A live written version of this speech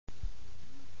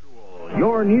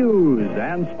your news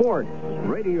and sports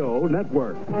radio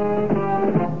network.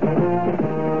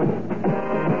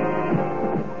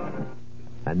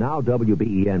 And now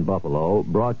WBEN Buffalo,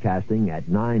 broadcasting at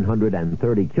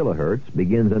 930 kilohertz,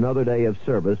 begins another day of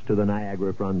service to the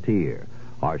Niagara frontier.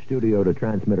 Our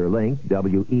studio-to-transmitter link,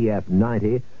 WEF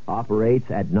 90, operates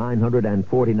at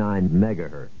 949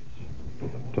 megahertz.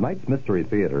 Tonight's Mystery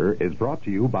Theater is brought to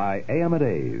you by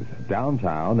Amadeus,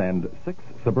 downtown, and 6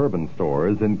 suburban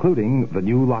stores, including the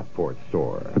new Lockport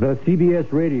store. The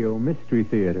CBS Radio Mystery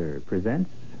Theater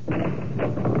presents...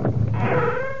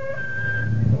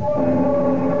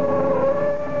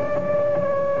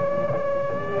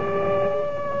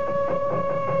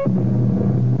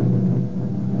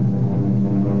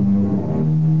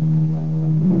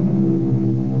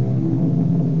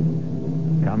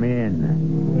 Come in.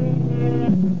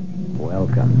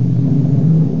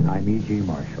 Welcome. I'm E.G.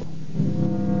 Marshall.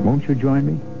 Won't you join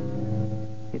me?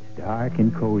 It's dark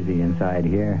and cozy inside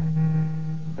here.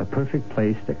 The perfect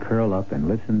place to curl up and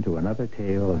listen to another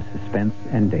tale of suspense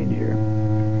and danger.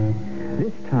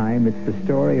 This time, it's the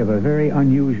story of a very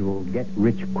unusual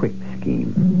get-rich-quick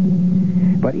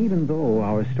scheme. But even though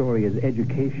our story is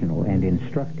educational and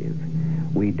instructive,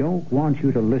 we don't want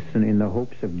you to listen in the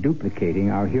hopes of duplicating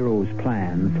our hero's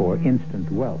plan for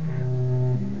instant wealth.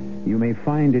 You may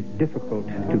find it difficult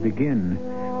to begin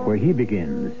where he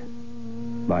begins,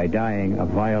 by dying a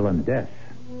violent death.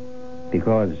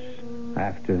 Because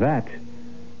after that,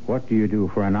 what do you do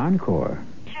for an encore?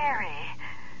 Jerry,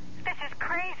 this is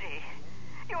crazy.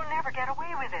 You'll never get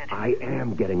away with it. I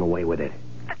am getting away with it.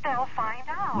 But they'll find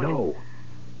out. No,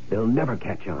 they'll never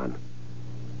catch on.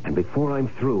 And before I'm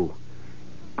through,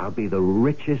 I'll be the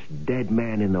richest dead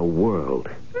man in the world.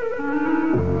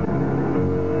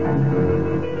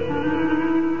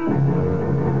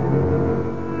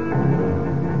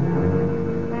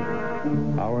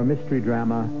 Our mystery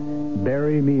drama,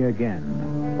 Bury Me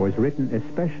Again, was written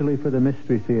especially for the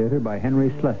Mystery Theater by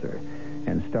Henry Slessor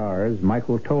and stars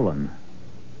Michael Tolan.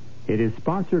 It is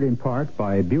sponsored in part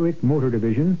by Buick Motor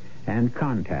Division and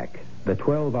Contact, the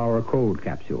 12-hour cold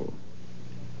capsule.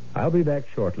 I'll be back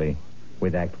shortly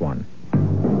with Act One.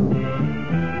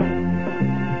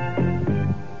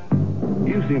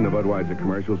 You've seen the Budweiser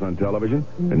commercials on television,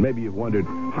 and maybe you've wondered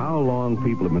how long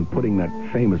people have been putting that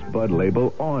famous Bud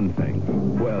label on things.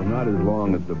 Well, not as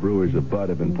long as the brewers of Bud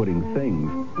have been putting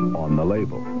things on the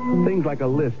label. Things like a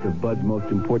list of Bud's most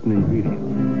important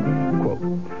ingredients. Quote,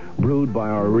 brewed by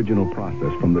our original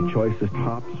process from the choicest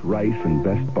hops, rice, and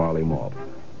best barley malt.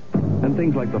 And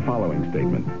things like the following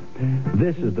statement.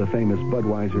 This is the famous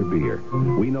Budweiser beer.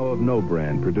 We know of no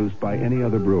brand produced by any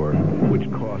other brewer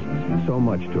which costs so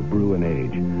much to brew and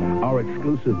age. Our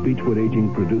exclusive Beechwood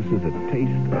aging produces a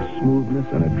taste, a smoothness,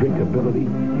 and a drinkability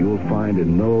you'll find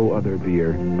in no other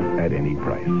beer at any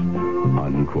price.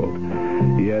 Unquote.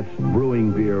 Yes,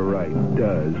 brewing beer right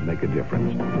does make a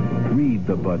difference. Read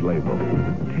the Bud label.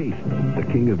 Taste the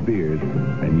king of beers,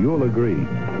 and you'll agree,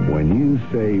 when you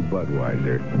say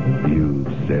Budweiser, you've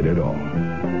said it all.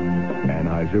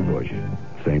 Anheuser-Busch,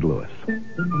 St. Louis.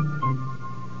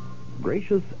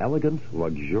 Gracious, elegant,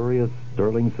 luxurious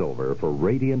sterling silver for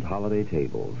radiant holiday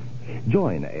tables.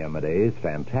 Join Amadeus'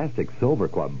 fantastic Silver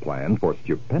Club plan for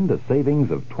stupendous savings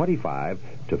of 25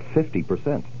 to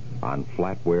 50% on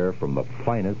flatware from the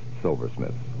finest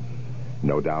silversmiths.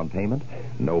 No down payment,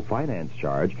 no finance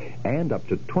charge, and up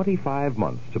to 25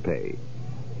 months to pay.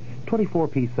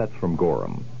 24-piece sets from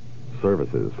Gorham.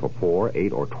 Services for 4,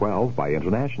 8, or 12 by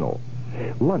International.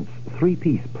 Luntz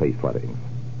 3-piece place weddings.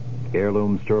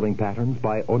 Heirloom sterling patterns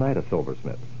by Oneida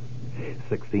Silversmiths.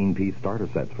 16-piece starter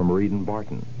sets from Reed and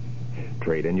Barton.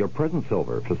 Trade in your present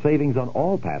silver for savings on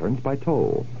all patterns by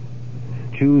Toll.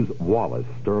 Choose Wallace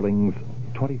Sterling's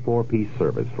 24-piece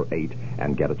service for 8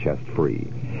 and get a chest free.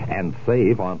 And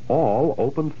save on all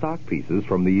open stock pieces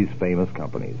from these famous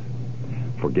companies.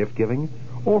 For gift giving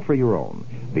or for your own,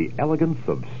 the elegance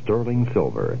of sterling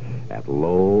silver at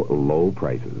low, low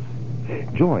prices.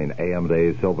 Join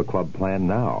AMDA's Silver Club plan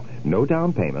now. No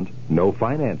down payment, no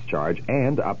finance charge,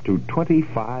 and up to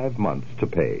 25 months to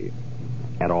pay.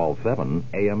 At all 7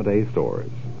 AMDA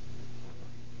stores.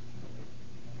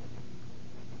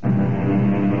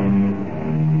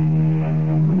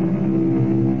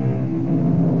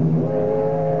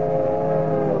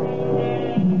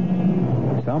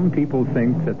 Some people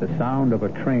think that the sound of a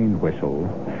train whistle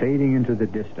fading into the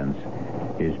distance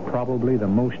is probably the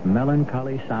most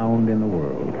melancholy sound in the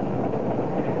world.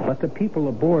 But the people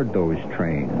aboard those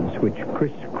trains, which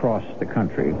crisscross the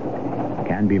country,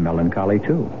 can be melancholy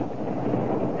too.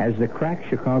 As the cracked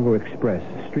Chicago Express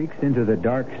streaks into the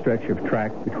dark stretch of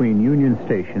track between Union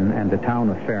Station and the town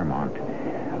of Fairmont.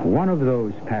 One of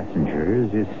those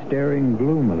passengers is staring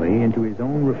gloomily into his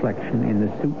own reflection in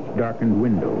the soot-darkened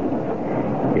window.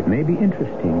 It may be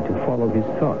interesting to follow his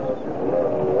thoughts.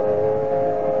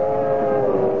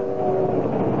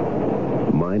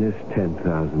 Minus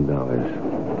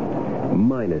 $10,000.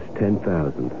 Minus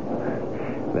 $10,000.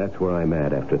 That's where I'm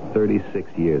at after 36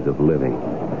 years of living.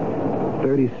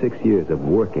 36 years of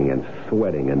working and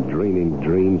sweating and dreaming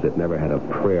dreams that never had a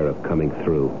prayer of coming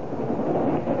through.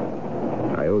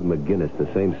 I owed McGinnis the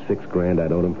same $6,000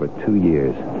 I'd owed him for 2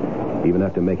 years, even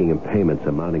after making him payments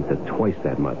amounting to twice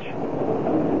that much.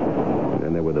 And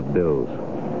then there were the bills.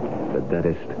 The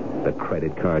dentist, the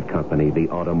credit card company, the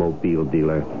automobile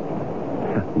dealer.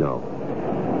 No,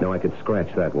 I could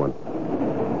scratch that one.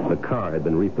 The car had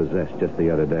been repossessed just the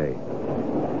other day.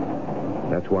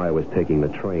 That's why I was taking the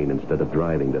train instead of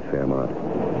driving to Fairmont.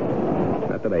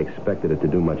 Not that I expected it to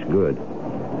do much good.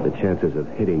 The chances of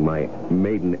hitting my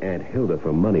maiden Aunt Hilda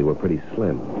for money were pretty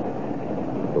slim.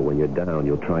 But when you're down,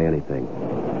 you'll try anything.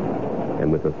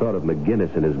 And with the thought of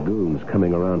McGinnis and his goons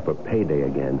coming around for payday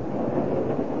again,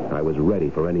 I was ready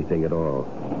for anything at all.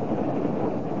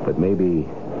 But maybe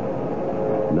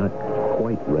not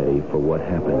quite ready for what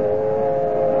happened.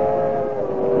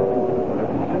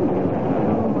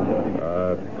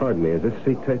 Pardon me, is this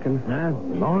seat taken? Huh?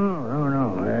 Oh,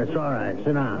 no. It's all right.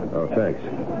 Sit down. Oh, thanks.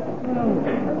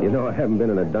 You know, I haven't been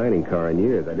in a dining car in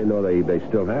years. I didn't know they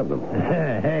still have them.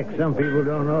 Heck, some people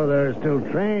don't know there are still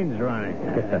trains running.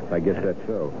 I guess that's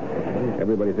so.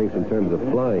 Everybody thinks in terms of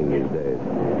flying these days.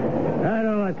 I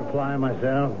don't like to fly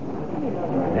myself.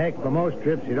 Heck, for most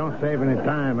trips, you don't save any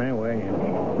time anyway.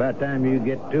 By the time you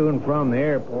get to and from the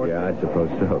airport. Yeah, I suppose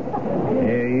so.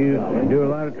 Yeah, you do a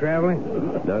lot of traveling?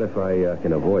 Not if I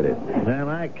can avoid it. Well,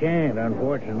 I can't,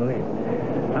 unfortunately.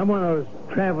 I'm one of those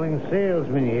traveling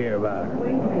salesmen you hear about.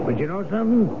 But you know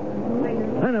something?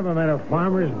 I never met a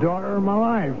farmer's daughter in my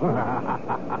life.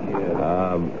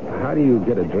 How do you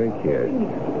get a drink here?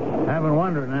 I've been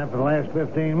wondering that for the last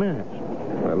 15 minutes.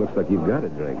 Well, it looks like you've got a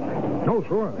drink. Oh,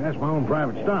 sure. That's my own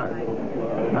private stock.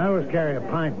 I always carry a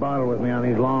pint bottle with me on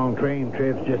these long train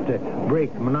trips just to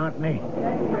break the monotony.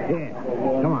 Yeah.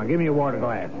 Come on, give me a water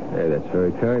glass. Hey, that's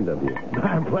very kind of you.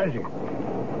 My pleasure.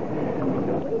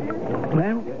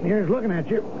 Well, here's looking at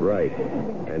you. Right.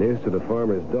 And here's to the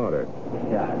farmer's daughter.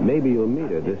 Maybe you'll meet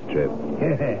her this trip.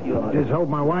 Just hope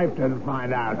my wife doesn't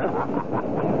find out.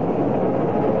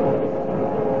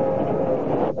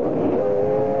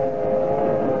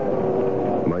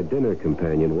 My dinner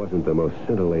companion wasn't the most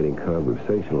scintillating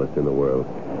conversationalist in the world,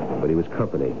 but he was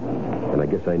company, and I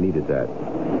guess I needed that.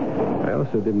 I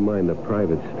also didn't mind the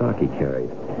private stock he carried.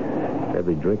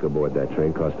 Every drink aboard that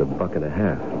train cost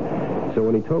 $1.50. So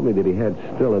when he told me that he had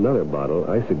still another bottle,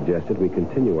 I suggested we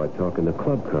continue our talk in the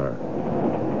club car.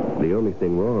 The only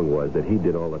thing wrong was that he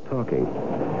did all the talking,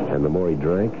 and the more he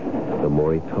drank, the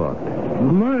more he talked.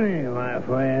 Money, my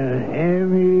friend.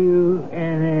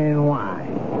 M-U-N-N-Y.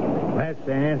 That's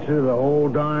the answer to the whole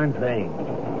darn thing.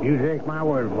 You take my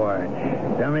word for it.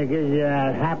 Somebody gives you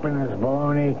that happiness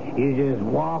baloney, you just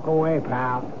walk away,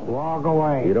 pal. Walk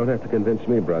away. You don't have to convince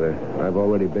me, brother. I've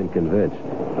already been convinced.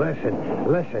 Listen.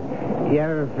 You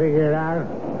ever figure it out?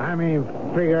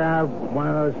 Figure out one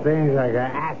of those things like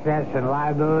assets and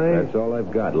liabilities? That's all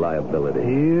I've got, liability.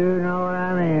 You know what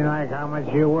I mean, like how much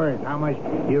you're worth, how much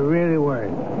you're really worth.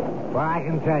 Well, I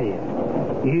can tell you,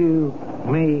 you,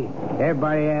 me,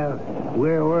 everybody else,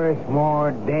 we're worth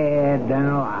more dead than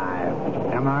alive.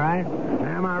 Am I right?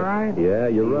 Am I right? Yeah,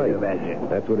 you're right. You betcha.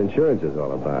 That's what insurance is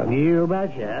all about. You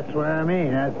betcha. That's what I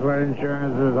mean. That's what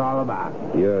insurance is all about.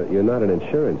 You're not an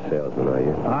insurance salesman, are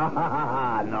you?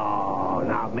 No,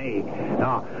 not me.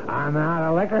 No, I'm not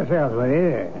a liquor salesman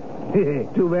either.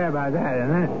 Too bad about that,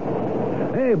 isn't it?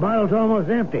 Hey, bottle's almost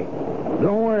empty.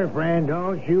 Don't worry, friend.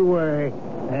 Don't you worry.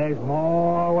 There's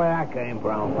more where I came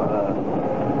from.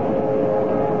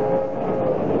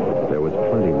 There was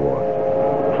plenty more.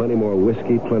 Plenty more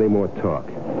whiskey, plenty more talk.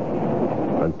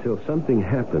 Until something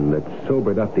happened that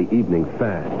sobered up the evening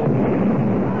fast.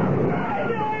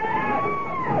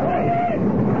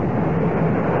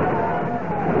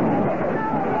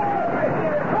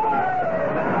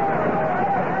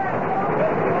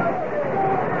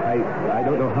 I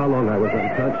don't know how long I was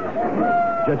unconscious.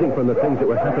 Judging from the things that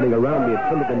were happening around me, it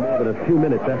couldn't have been more than a few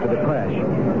minutes after the crash.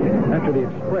 After the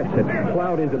express had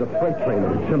plowed into the freight train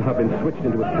and had somehow been switched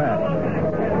into its path.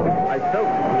 I felt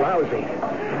lousy,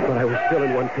 but I was still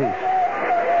in one piece.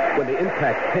 When the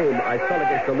impact came, I fell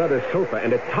against a leather sofa,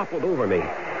 and it toppled over me.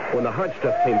 When the hard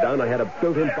stuff came down, I had a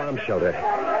built-in bomb shelter.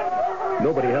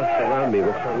 Nobody else around me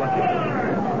was so lucky.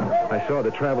 I saw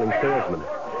the traveling salesman,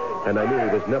 and I knew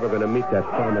he was never going to meet that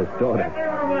farmer's daughter.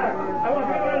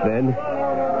 Then,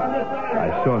 I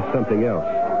saw something else.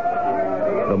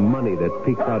 The money that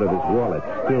peeked out of his wallet,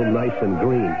 still nice and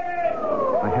green.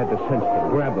 I had the sense to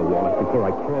grab the wallet before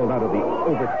I crawled out of the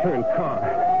overturned car.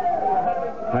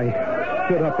 I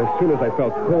stood up as soon as I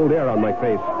felt cold air on my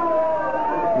face.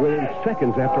 Within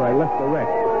seconds after I left the wreck,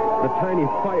 the tiny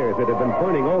fires that had been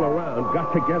burning all around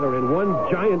got together in one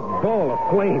giant ball of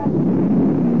flame.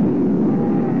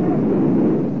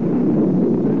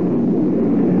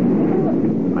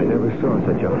 I never saw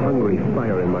such a hungry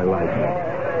fire in my life.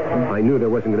 I knew there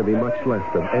wasn't going to be much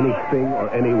left of anything or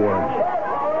anyone.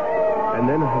 And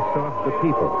then I saw the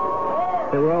people.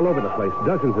 They were all over the place,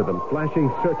 dozens of them, flashing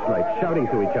searchlights, shouting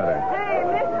to each other. Hey,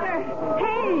 mister!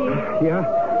 Hey! Yeah?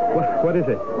 What is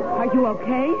it? Are you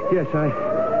okay? Yes,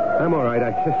 I'm all right.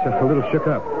 I'm just a little shook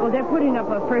up. Oh, they're putting up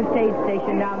a first aid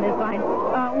station down this line.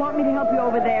 Want me to help you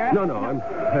over there? No, I'm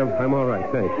all right,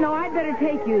 thanks. No, I'd better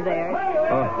take you there.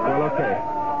 Oh, well, okay.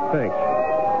 Thanks.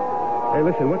 Hey,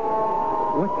 listen, what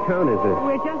town is this?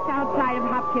 We're just outside of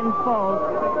Hopkins Falls.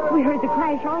 We heard the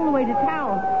crash all the way to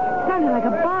town. Sounded like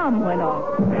a bomb went off.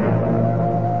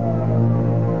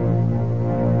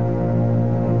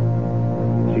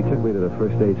 She took me to the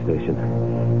first aid station,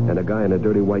 and a guy in a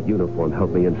dirty white uniform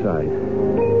helped me inside.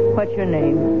 What's your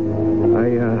name?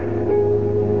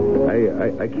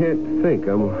 I can't think.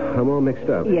 I'm all mixed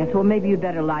up. Yes, well, maybe you'd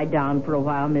better lie down for a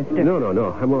while, mister.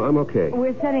 No. I'm okay.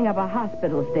 We're setting up a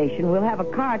hospital station. We'll have a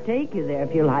car take you there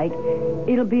if you like.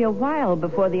 It'll be a while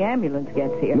before the ambulance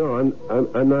gets here. No,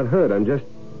 I'm not hurt. I'm just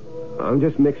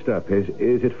mixed up. Is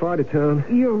it far to town?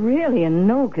 You're really in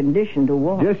no condition to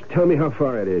walk. Just tell me how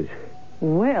far it is.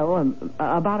 Well,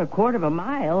 about a quarter of a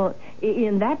mile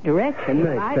in that direction.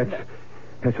 Thanks.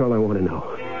 That's all I want to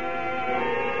know.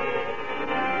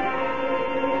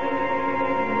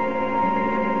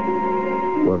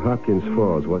 Well, Hopkins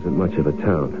Falls wasn't much of a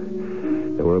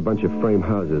town. There were a bunch of frame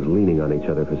houses leaning on each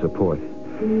other for support.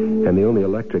 And the only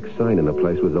electric sign in the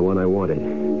place was the one I wanted.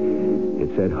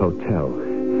 It said hotel.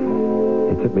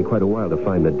 It took me quite a while to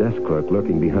find the desk clerk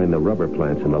lurking behind the rubber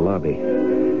plants in the lobby.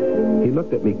 He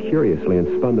looked at me curiously and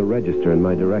spun the register in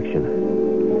my direction.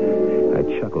 I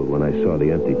chuckled when I saw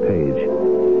the empty page.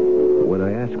 When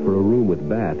I asked for a room with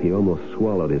bath, he almost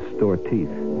swallowed his store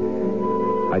teeth.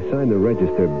 I signed the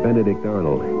register Benedict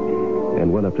Arnold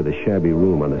and went up to the shabby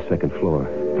room on the second floor.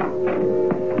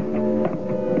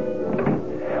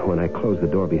 When I closed the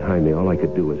door behind me, all I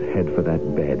could do was head for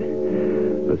that bed.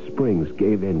 The springs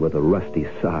gave in with a rusty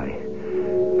sigh,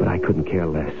 but I couldn't care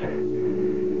less.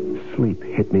 Sleep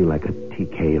hit me like a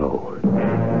TKO.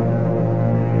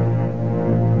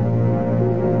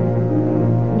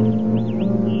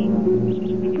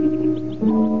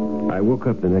 I woke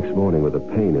up the next morning with a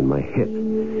pain in my hip.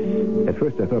 At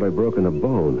first I thought I'd broken a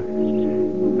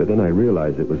bone, but then I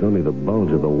realized it was only the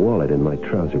bulge of the wallet in my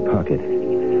trouser pocket.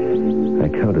 I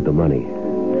counted the money.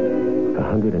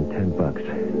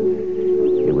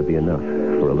 $110. It would be enough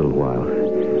for a little while.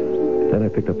 Then I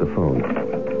picked up the phone.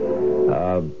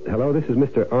 Hello, this is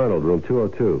Mr. Arnold, room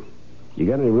 202. You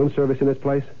got any room service in this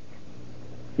place?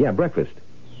 Yeah, breakfast.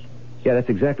 Yeah, that's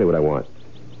exactly what I want.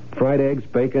 Fried eggs,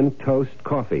 bacon, toast,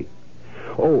 coffee.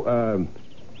 Oh,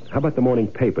 how about the morning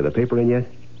paper? The paper in yet?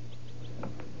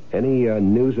 Any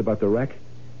news about the wreck?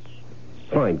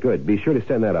 Fine, good. Be sure to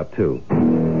send that up, too.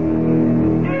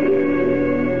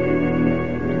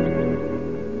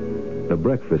 The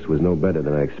breakfast was no better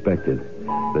than I expected.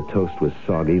 The toast was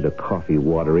soggy, the coffee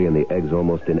watery, and the eggs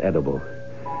almost inedible.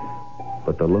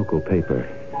 But the local paper,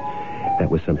 that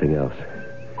was something else.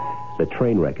 The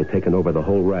train wreck had taken over the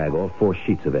whole rag, all 4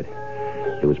 sheets of it.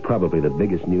 It was probably the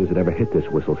biggest news that ever hit this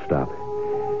whistle stop.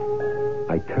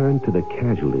 I turned to the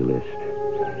casualty list.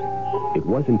 It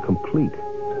wasn't complete,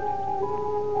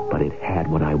 but it had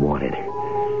what I wanted.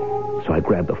 So I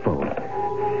grabbed the phone.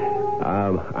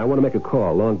 I want to make a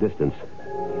call, long distance.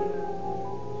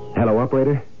 Hello,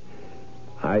 operator?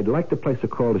 I'd like to place a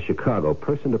call to Chicago,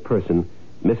 person to person,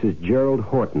 Mrs. Gerald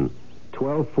Horton,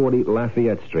 1240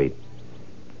 Lafayette Street.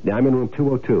 I'm in room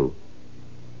 202.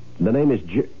 The name is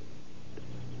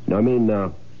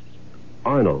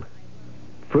Arnold.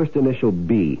 First initial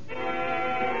B.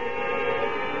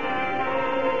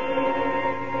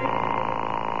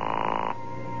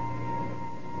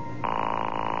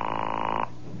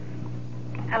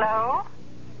 Hello?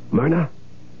 Myrna?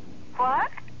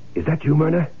 What? Is that you,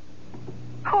 Myrna?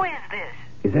 Who is this?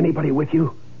 Is anybody with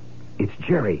you? It's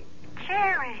Jerry.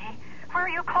 Jerry, where are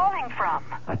you calling from?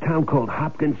 A town called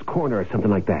Hopkins Corner or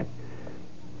something like that.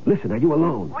 Listen, are you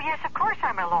alone? Well, yes, of course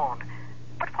I'm alone.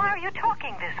 why are you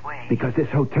talking this way? Because this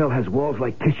hotel has walls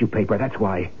like tissue paper, that's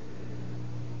why.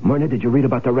 Myrna, did you read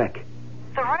about the wreck?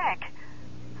 The wreck?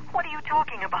 What are you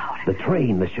talking about? The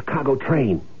train, the Chicago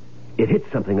train. It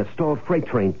hit something, a stalled freight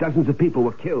train. Dozens of people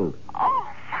were killed. Oh,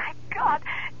 my God.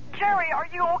 Jerry, are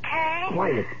you okay?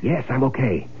 Quiet. Yes, I'm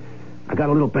okay. I got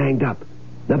a little banged up.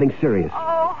 Nothing serious.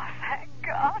 Oh, thank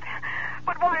God.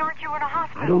 But why aren't you in a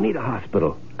hospital? I don't need a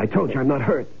hospital. I told you I'm not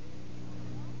hurt.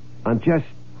 I'm just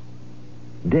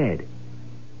dead.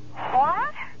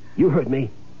 What? You heard me.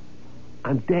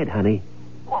 I'm dead, honey.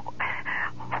 What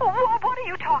are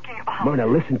you talking about? Myrna,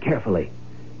 listen carefully.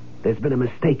 There's been a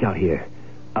mistake out here.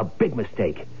 A big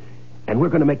mistake. And we're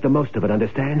going to make the most of it,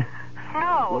 understand?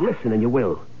 No. Well, listen and you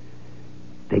will.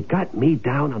 They got me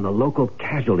down on the local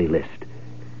casualty list.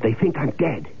 They think I'm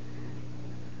dead.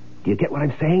 Do you get what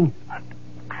I'm saying?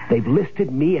 They've listed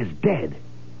me as dead.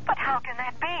 But how can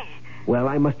that be? Well,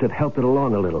 I must have helped it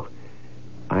along a little.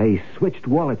 I switched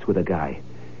wallets with a guy.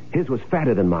 His was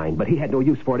fatter than mine, but he had no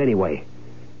use for it anyway.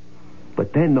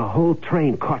 But then the whole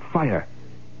train caught fire.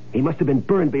 He must have been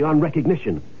burned beyond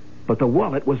recognition. But the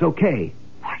wallet was okay.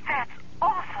 Why, that's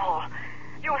awful.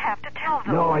 You'll have to tell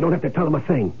them. No, I don't have to tell them a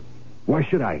thing. Why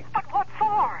should I? But what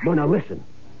for? No, now listen.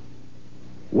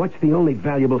 What's the only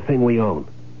valuable thing we own?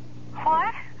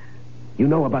 What? You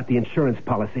know about the insurance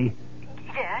policy?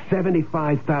 Yes.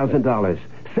 $75,000.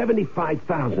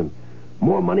 $75,000.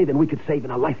 More money than we could save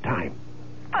in a lifetime.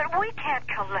 But we can't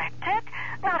collect it.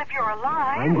 Not if you're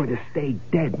alive. I'm going to stay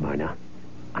dead, Myrna.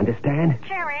 Understand?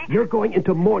 Jerry. You're going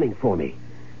into mourning for me.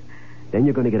 Then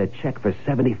you're going to get a check for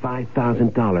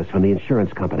 $75,000 from the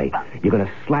insurance company. You're going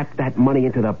to slap that money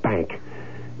into the bank.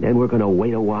 Then we're going to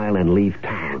wait a while and leave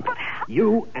town. But how...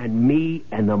 You and me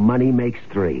and the money makes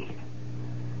three.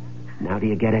 Now do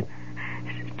you get it?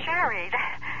 Jerry,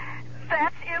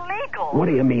 that's illegal. What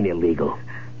do you mean illegal?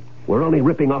 We're only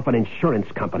ripping off an insurance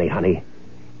company, honey.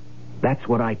 That's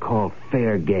what I call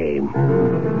fair game.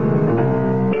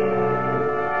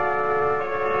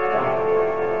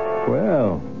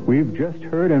 Well, we've just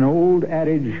heard an old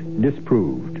adage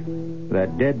disproved,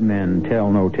 that dead men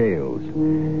tell no tales.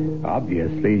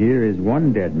 Obviously, here is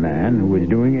one dead man who is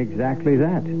doing exactly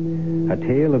that. A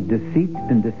tale of deceit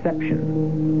and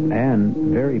deception, and,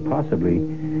 very possibly,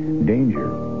 danger.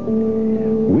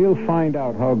 We'll find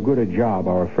out how good a job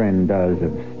our friend does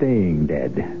of staying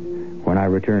dead when I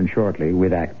return shortly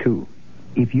with Act Two.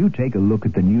 If you take a look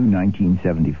at the new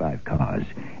 1975 cars,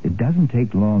 it doesn't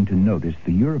take long to notice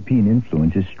the European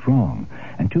influence is strong.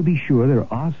 And to be sure, there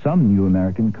are some new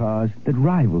American cars that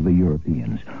rival the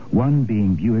Europeans, one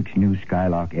being Buick's new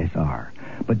Skylark SR.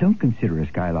 But don't consider a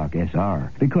Skylark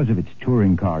SR because of its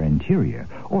touring car interior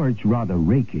or its rather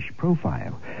rakish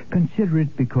profile. Consider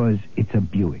it because it's a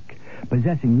Buick,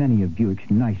 possessing many of Buick's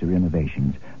nicer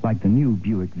innovations, like the new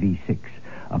Buick V6,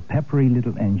 a peppery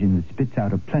little engine that spits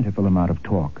out a plentiful amount of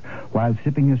torque while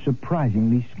sipping a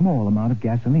surprisingly small amount of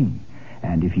gasoline.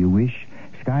 And if you wish,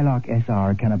 Skylark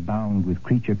SR can abound with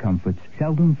creature comforts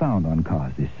seldom found on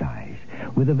cars this size,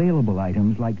 with available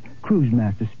items like Cruise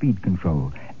Master speed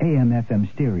control, AM/FM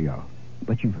stereo.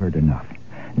 But you've heard enough.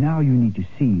 Now you need to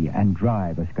see and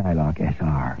drive a Skylark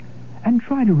SR. And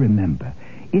try to remember,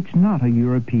 it's not a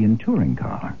European touring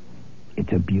car.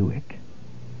 It's a Buick.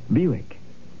 Buick,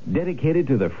 dedicated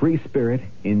to the free spirit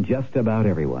in just about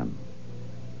everyone.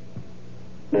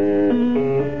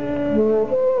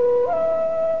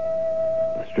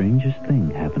 The strangest thing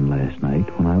happened last night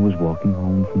when I was walking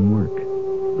home from work.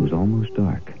 It was almost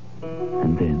dark.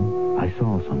 And then I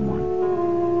saw someone.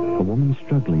 A woman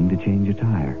struggling to change a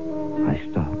tire. I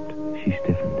stopped. She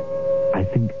stiffened. I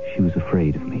think she was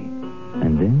afraid of me.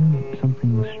 And then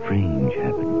something strange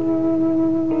happened.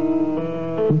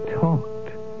 We talked.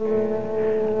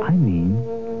 I mean,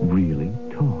 really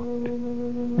talked.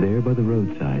 There by the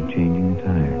roadside, changing the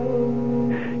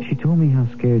tire. She told me how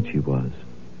scared she was.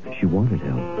 She wanted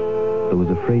help, but was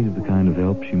afraid of the kind of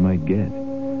help she might get.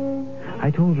 I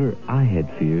told her I had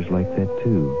fears like that,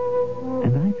 too,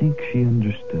 and I think she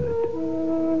understood.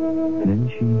 Then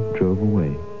she drove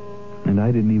away, and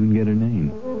I didn't even get her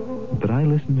name. But I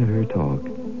listened to her talk,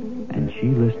 and she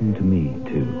listened to me,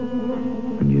 too.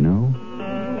 And you know,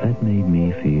 that made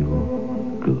me feel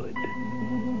good.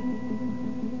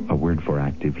 A word for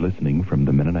active listening from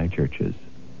the Mennonite churches.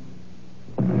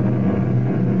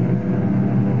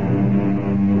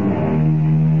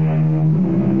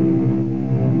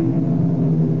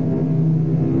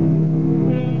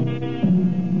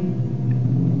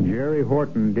 Jerry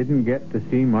Horton didn't get to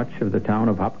see much of the town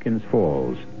of Hopkins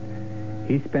Falls.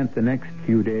 He spent the next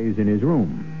few days in his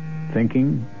room,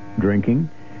 thinking, drinking,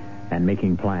 and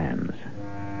making plans.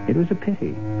 It was a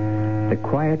pity. The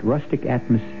quiet, rustic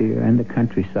atmosphere and the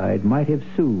countryside might have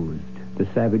soothed the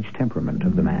savage temperament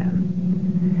of the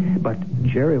man. But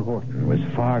Jerry Horton was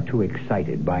far too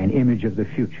excited by an image of the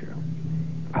future.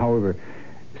 However,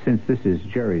 since this is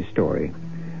Jerry's story,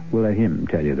 we'll let him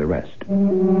tell you the rest. The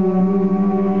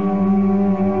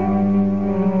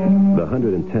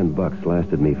 $110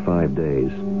 lasted me 5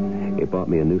 days. It bought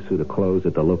me a new suit of clothes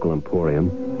at the local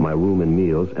emporium, my room and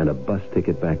meals, and a bus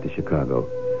ticket back to Chicago.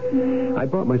 I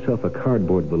bought myself a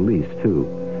cardboard valise, too.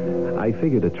 I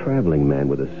figured a traveling man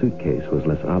with a suitcase was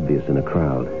less obvious in a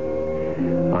crowd.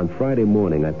 On Friday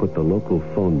morning, I put the local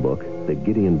phone book, the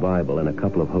Gideon Bible, and a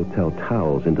couple of hotel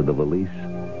towels into the valise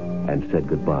and said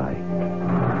goodbye.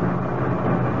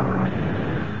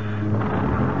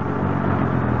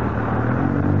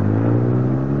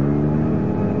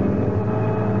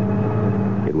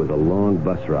 It was a long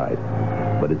bus ride,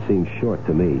 but it seemed short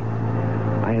to me.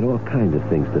 I had all kinds of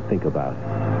things to think about.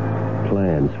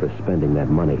 Plans for spending that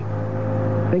money.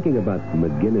 Thinking about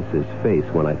McGinnis's face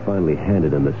when I finally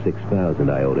handed him the $6,000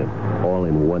 I owed him, all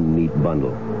in one neat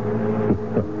bundle.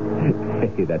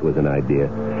 Hey, that was an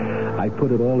idea. I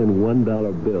put it all in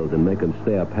 $1 bills and make him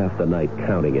stay up half the night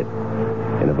counting it.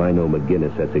 And if I know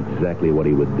McGinnis, that's exactly what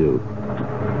he would do.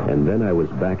 And then I was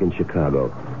back in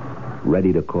Chicago,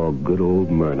 ready to call good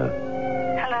old Myrna.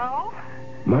 Hello?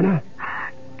 Myrna?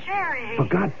 Jerry. For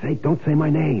God's sake, don't say my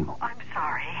name. Oh, I'm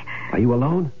sorry. Are you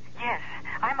alone? Yes,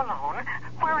 I'm alone.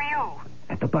 Where are you?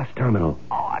 At the bus terminal.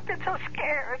 Oh, I've been so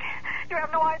scared. You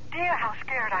have no idea how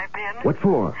scared I've been. What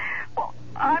for? Well,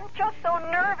 I'm just so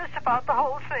nervous about the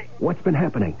whole thing. What's been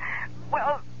happening?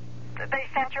 Well, they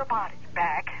sent your body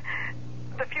back.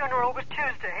 The funeral was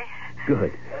Tuesday.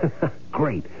 Good.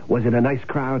 Great. Was it a nice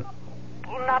crowd?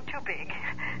 Well, not too big.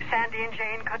 Sandy and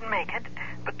Jane couldn't make it,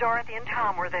 but Dorothy and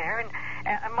Tom were there,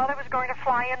 and Mother was going to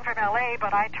fly in from L.A.,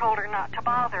 but I told her not to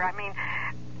bother. I mean,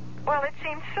 well, it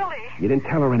seemed silly. You didn't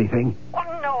tell her anything?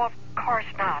 Well, no, of course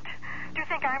not. Do you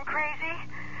think I'm crazy?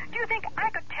 Do you think I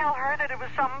could tell her that it was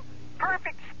some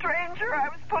perfect stranger I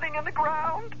was putting in the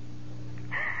ground?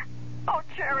 Oh,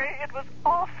 Jerry, it was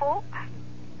awful.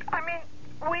 I mean,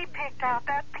 we picked out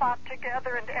that plot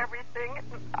together and everything.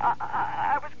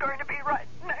 I was going to be right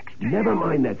next to you. Never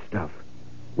mind that stuff.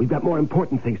 We've got more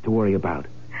important things to worry about.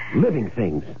 Living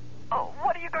things. Oh,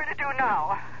 what are you going to do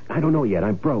now? I don't know yet.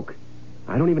 I'm broke.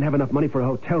 I don't even have enough money for a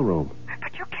hotel room.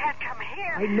 But you can't come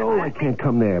here. I know I can't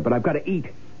come there, but I've got to eat.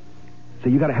 So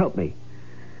you got to help me.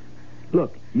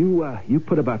 Look, you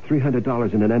put about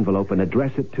 $300 in an envelope and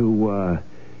address it to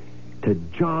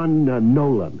John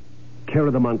Nolan, care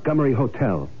of the Montgomery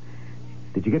Hotel.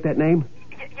 Did you get that name?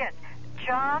 Yes.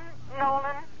 John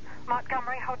Nolan,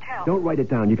 Montgomery Hotel. Don't write it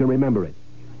down. You can remember it.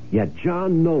 Yeah,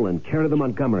 John Nolan, care of the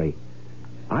Montgomery.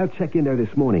 I'll check in there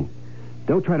this morning.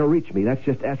 Don't try to reach me. That's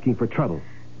just asking for trouble.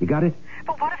 You got it?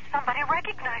 But what if somebody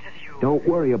recognizes you? Don't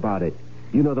worry about it.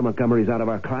 You know the Montgomerys out of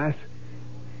our class.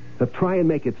 So try and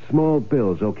make it small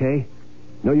bills, okay?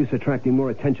 No use attracting more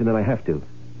attention than I have to.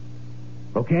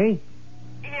 Okay?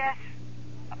 Yes.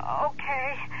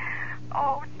 Okay.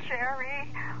 Oh,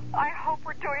 Jerry, I hope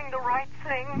we're doing the right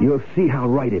thing. You'll see how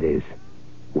right it is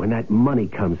when that money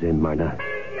comes in, Myrna.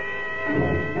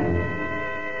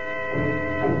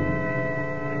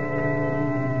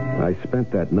 I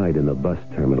spent that night in the bus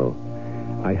terminal.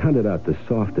 I hunted out the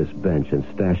softest bench and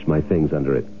stashed my things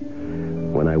under it.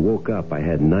 When I woke up, I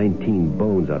had 19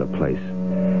 bones out of place.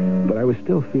 But I was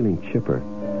still feeling chipper.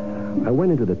 I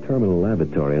went into the terminal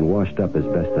lavatory and washed up as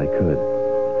best I could.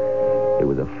 It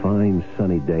was a fine,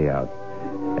 sunny day out,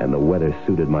 and the weather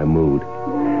suited my mood.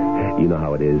 You know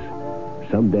how it is.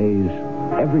 Some days,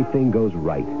 everything goes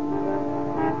right.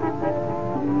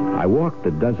 I walked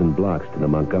a dozen blocks to the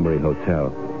Montgomery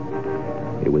Hotel.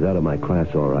 It was out of my class,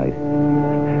 all right.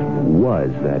 Was,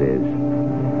 that is.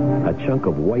 A chunk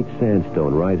of white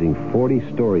sandstone rising 40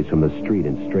 stories from the street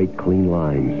in straight, clean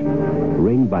lines,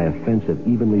 ringed by a fence of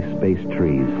evenly spaced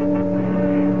trees.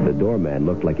 The doorman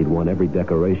looked like he'd won every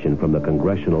decoration from the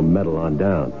Congressional Medal on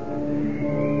down.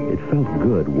 It felt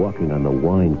good walking on the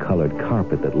wine-colored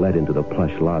carpet that led into the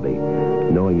plush lobby,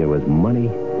 knowing there was money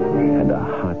and a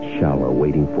hot shower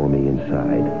waiting for me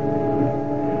inside.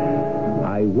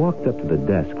 I walked up to the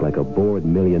desk like a bored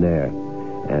millionaire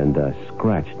and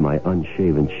scratched my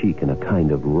unshaven cheek in a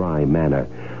kind of wry manner,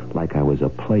 like I was a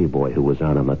playboy who was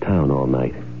out on the town all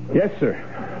night. Yes, sir.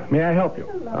 May I help you?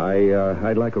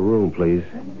 I'd like a room, please.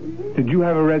 Did you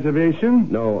have a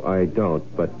reservation? No, I don't.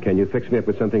 But can you fix me up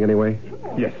with something anyway?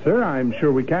 Yes, sir. I'm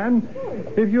sure we can.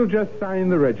 If you'll just sign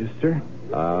the register.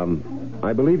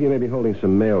 I believe you may be holding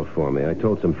some mail for me. I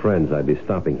told some friends I'd be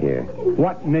stopping here.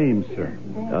 What name, sir?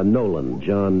 Nolan,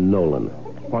 John Nolan.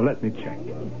 Well, let me check.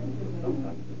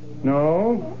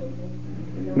 No,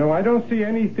 I don't see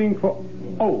anything for...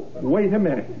 Oh, wait a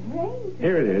minute.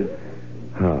 Here it is.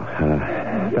 Oh,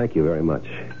 thank you very much.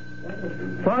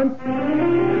 Front.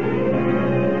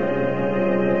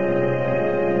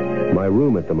 My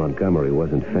room at the Montgomery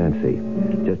wasn't fancy.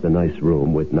 Just a nice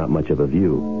room with not much of a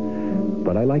view.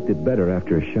 But I liked it better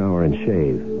after a shower and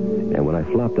shave. And when I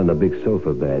flopped on the big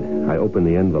sofa bed, I opened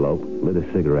the envelope, lit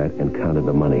a cigarette, and counted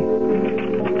the money.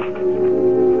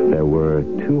 There were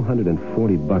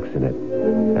 $240 in it,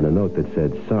 and a note that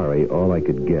said, "Sorry, all I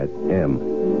could get, M."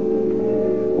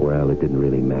 Well, it didn't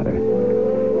really matter.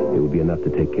 It would be enough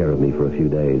to take care of me for a few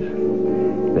days.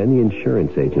 Then the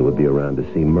insurance agent would be around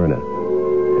to see Myrna,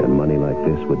 and money like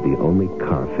this would be only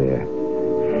car fare.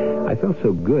 I felt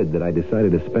so good that I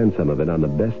decided to spend some of it on the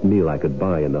best meal I could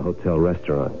buy in the hotel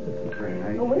restaurant.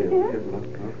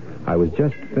 I was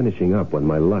just finishing up when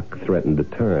my luck threatened to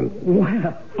turn.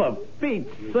 Well, for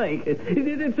Pete's sake,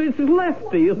 it's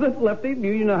Lefty. Is this Lefty?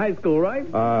 You know high school, right?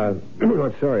 I'm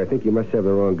sorry. I think you must have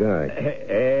the wrong guy.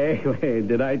 Hey,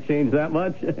 did I change that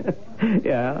much?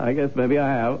 Yeah, I guess maybe I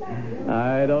have.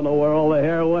 I don't know where all the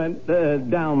hair went.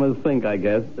 Down the sink, I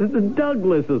guess.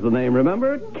 Douglas is the name,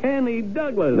 remember? Kenny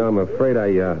Douglas. No, I'm afraid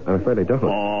I don't.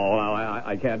 Oh, well,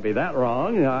 I can't be that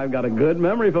wrong. I've got a good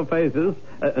memory for faces.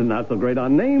 Not so great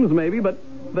on names, maybe, but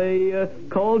they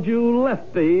called you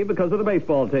Lefty because of the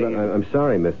baseball team. I'm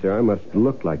sorry, mister. I must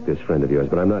look like this friend of yours,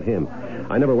 but I'm not him.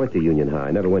 I never went to Union High.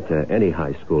 I never went to any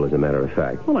high school, as a matter of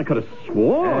fact. Well, I could have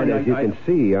sworn. And as you can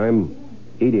see, I'm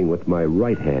eating with my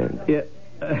right hand. Yeah.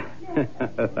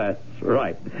 That's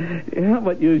right. Yeah,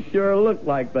 but you sure look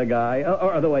like the guy,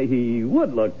 or the way he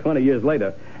would look 20 years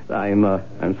later.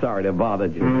 I'm sorry to bother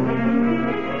you.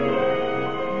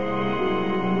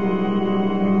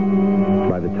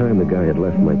 By the time the guy had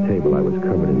left my table, I was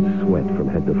covered in sweat from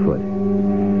head to foot.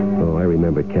 Oh, I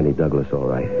remember Kenny Douglas all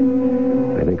right.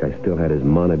 I think I still had his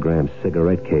monogrammed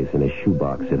cigarette case in his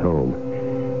shoebox at home.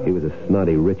 He was a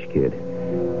snotty rich kid.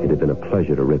 It had been a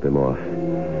pleasure to rip him off.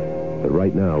 But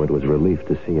right now, it was relief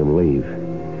to see him leave.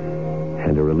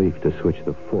 And a relief to switch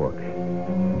the fork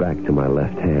back to my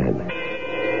left hand.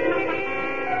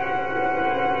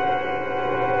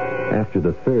 After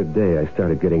the third day, I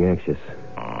started getting anxious.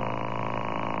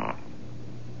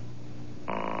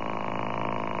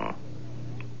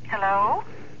 Hello?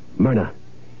 Myrna,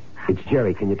 it's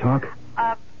Jerry. Can you talk?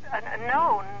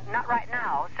 No, not right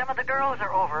now. Some of the girls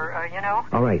are over, you know.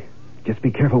 All right. Just be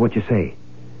careful what you say.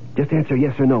 Just answer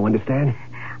yes or no, understand?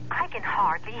 I can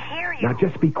hardly hear you. Now,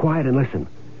 just be quiet and listen.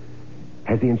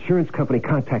 Has the insurance company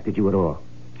contacted you at all?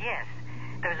 Yes.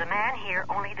 There's a man here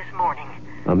only this morning.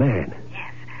 A man?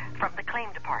 Yes, from the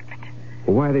claim department.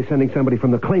 Well, why are they sending somebody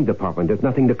from the claim department? There's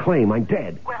nothing to claim. I'm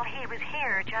dead. Well, he was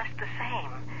here just the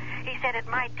same. He said it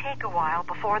might take a while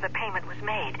before the payment was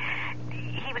made.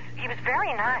 He was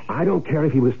very nice. I don't care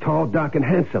if he was tall, dark, and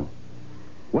handsome.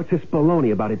 What's this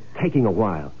baloney about it taking a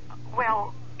while?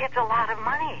 Well, it's a lot of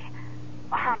money.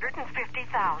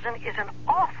 $150,000 is an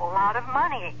awful lot of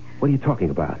money. What are you talking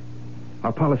about?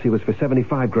 Our policy was for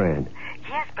 $75,000.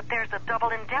 Yes, but there's a double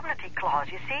indemnity clause,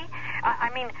 you see? I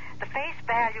mean, the face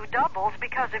value doubles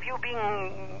because of you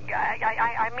being...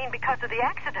 I mean, because of the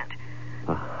accident.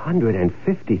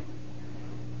 150?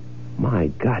 My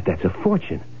God, that's a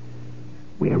fortune.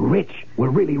 We're rich. We're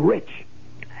really rich.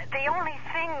 The only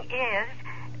thing is,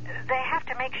 they have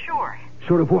to make sure.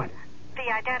 Sure of what? The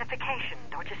identification,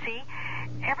 don't you see?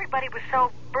 Everybody was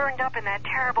so burned up in that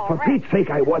terrible For wreck. Pete's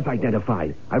sake, I was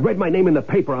identified. I read my name in the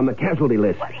paper on the casualty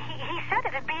list. Well, he said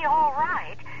it'd be all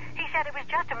right. He said it was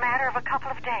just a matter of a couple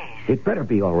of days. It better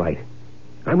be all right.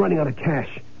 I'm running out of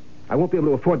cash. I won't be able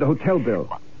to afford the hotel bill.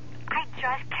 Well, I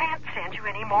just can't send you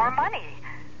any more money.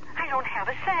 I don't have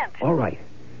a cent. All right.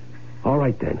 All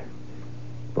right, then.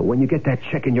 But when you get that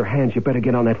check in your hands, you better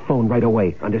get on that phone right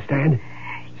away. Understand?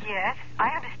 Yes, I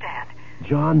understand.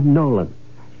 John Nolan,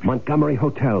 Montgomery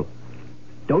Hotel.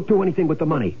 Don't do anything with the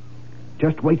money.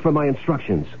 Just wait for my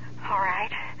instructions. All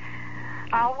right.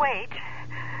 I'll wait.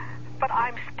 But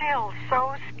I'm still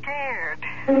so scared.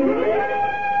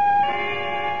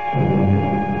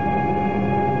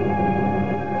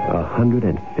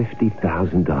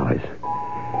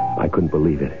 $150,000. I couldn't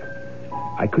believe it.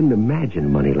 I couldn't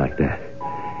imagine money like that.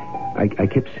 I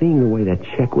kept seeing the way that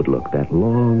check would look, that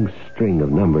long string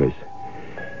of numbers.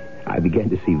 I began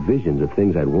to see visions of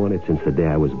things I'd wanted since the day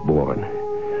I was born.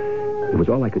 It was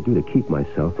all I could do to keep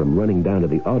myself from running down to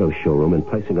the auto showroom and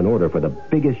placing an order for the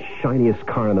biggest, shiniest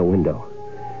car in the window.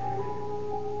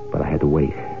 But I had to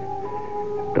wait.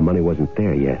 The money wasn't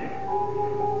there yet.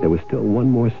 There was still one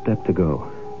more step to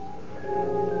go.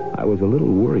 I was a little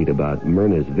worried about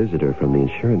Myrna's visitor from the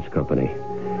insurance company,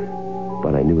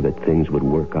 but I knew that things would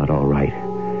work out all right.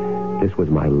 This was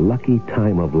my lucky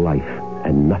time of life,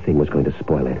 and nothing was going to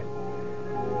spoil it.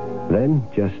 Then,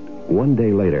 just one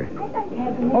day later...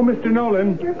 Oh, Mr.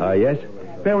 Nolan. Yes?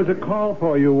 There was a call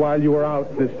for you while you were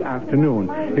out this afternoon.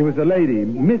 It was a lady,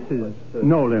 Mrs.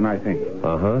 Nolan, I think.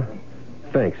 Uh-huh.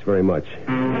 Thanks very much.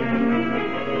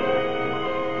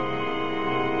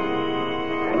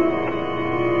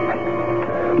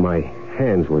 My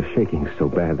hands were shaking so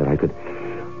bad that I could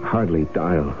hardly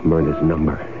dial Myrna's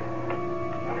number.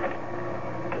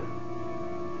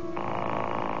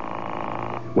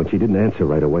 When she didn't answer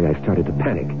right away, I started to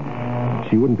panic.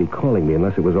 She wouldn't be calling me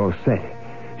unless it was all set.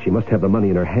 She must have the money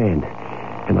in her hand,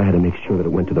 and I had to make sure that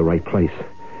it went to the right place.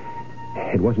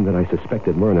 It wasn't that I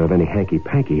suspected Myrna of any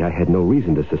hanky-panky. I had no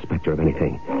reason to suspect her of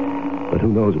anything. But who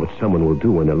knows what someone will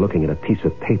do when they're looking at a piece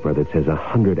of paper that says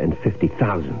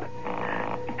 $150,000.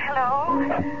 Hello?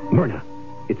 Myrna,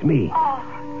 it's me. Oh,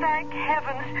 thank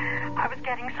heavens. I was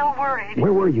getting so worried.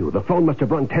 Where were you? The phone must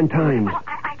have rung 10 times. Well,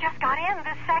 I just got in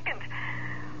this second.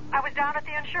 I was down at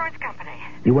the insurance company.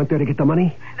 You went there to get the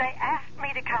money? They asked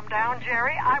me to come down,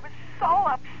 Jerry. I was so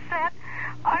upset,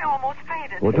 I almost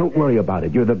fainted. Well, don't worry about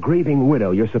it. You're the grieving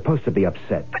widow. You're supposed to be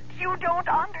upset. But you don't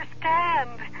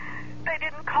understand. They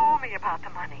didn't call me about the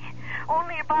money.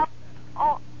 Only about,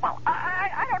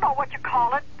 I don't know what you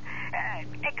call it.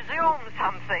 Exhume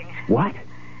something. What?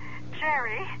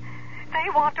 Jerry, they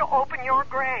want to open your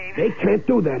grave. They can't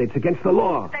do that. It's against the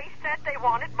law. They said they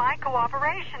wanted my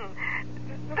cooperation.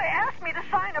 They asked me to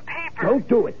sign a paper. Don't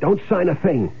do it. Don't sign a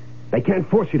thing. They can't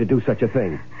force you to do such a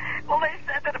thing. Well, they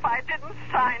said that if I didn't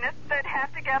sign it, they'd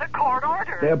have to get a court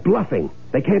order. They're bluffing.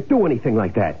 They can't do anything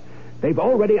like that. They've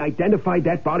already identified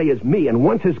that body as me, and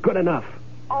once is good enough.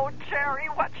 Oh, Jerry,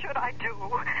 what should I do?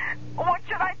 What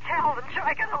should I tell them? Should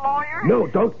I get a lawyer? No,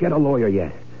 don't get a lawyer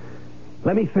yet.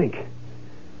 Let me think.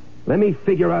 Let me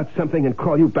figure out something and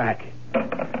call you back.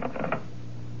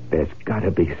 There's got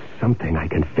to be something I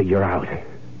can figure out.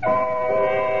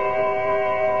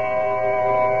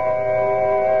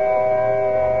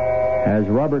 As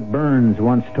Robert Burns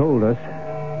once told us,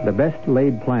 the best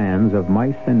laid plans of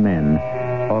mice and men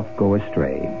oft go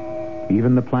astray.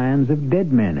 Even the plans of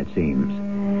dead men, it seems.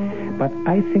 But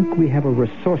I think we have a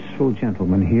resourceful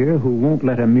gentleman here who won't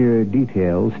let a mere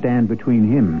detail stand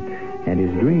between him and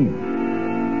his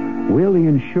dream. Will the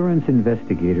insurance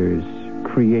investigators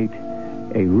create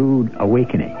a rude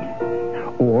awakening?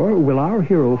 Or will our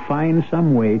hero find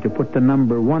some way to put the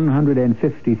number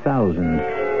 150,000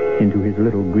 into his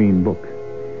little green book?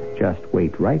 Just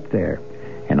wait right there,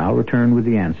 and I'll return with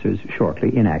the answers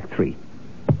shortly in Act 3.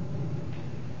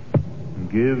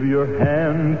 Give your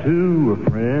hand to a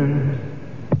friend.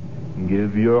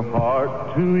 Give your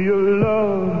heart to your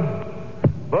love.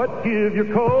 But give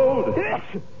your cold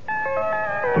to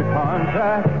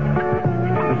contact.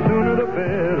 The sooner the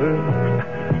better.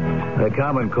 The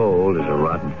common cold is a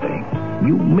rotten thing.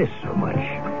 You miss so much.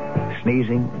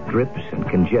 Sneezing, drips, and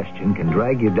congestion can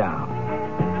drag you down.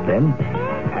 Then,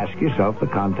 ask yourself the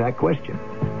contact question.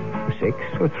 6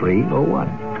 or 3 or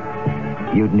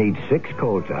 1? You'd need 6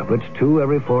 cold tablets, 2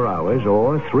 every 4 hours,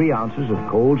 or 3 ounces of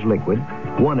Cold's liquid,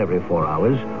 1 every 4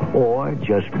 hours, or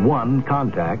just 1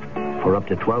 contact for up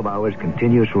to 12 hours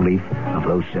continuous relief of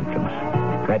those symptoms.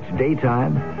 That's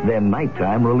daytime, then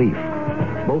nighttime relief.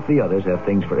 Both the others have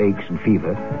things for aches and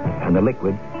fever, and the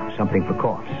liquid, something for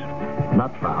coughs.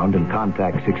 Not found in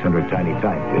Contact 600 Tiny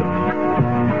Time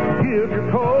pills. Give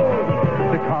your cold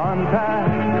to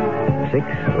contact. 6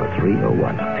 or 3 or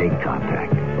 1. Take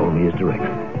Contact. Only as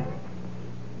directed.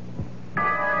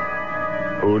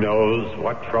 Who knows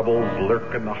what troubles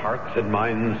lurk in the hearts and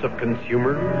minds of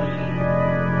consumers?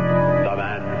 The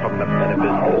man from the Better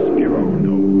Business Bureau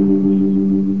knows.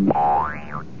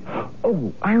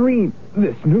 Oh, Irene,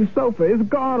 this new sofa is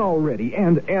gone already,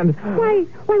 and... Why,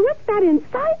 what's that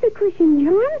inside the cushion,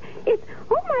 John?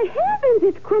 Oh, my heavens,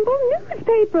 it's crumpled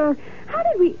newspaper. How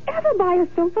did we ever buy a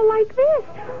sofa like this?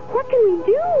 What can we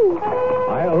do?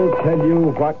 I'll tell you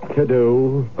what to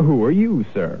do. Who are you,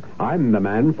 sir? I'm the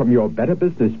man from your Better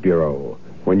Business Bureau.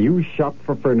 When you shop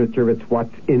for furniture, it's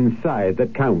what's inside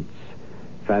that counts.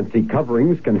 Fancy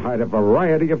coverings can hide a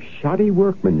variety of shoddy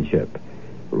workmanship.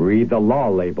 Read the law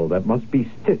label that must be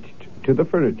stitched to the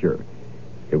furniture.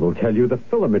 It will tell you the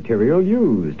filler material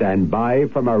used, and buy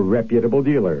from a reputable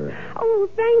dealer. Oh,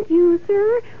 thank you,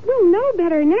 sir. We'll know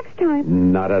better next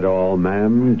time. Not at all,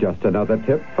 ma'am. Just another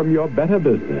tip from your Better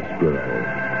Business Bureau.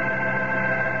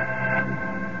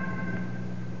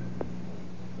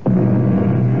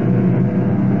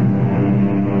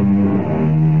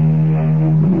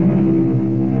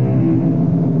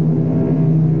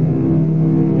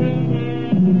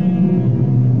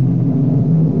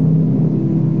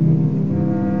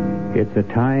 It's a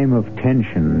time of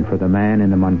tension for the man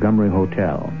in the Montgomery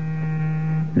Hotel.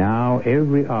 Now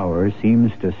every hour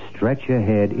seems to stretch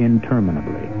ahead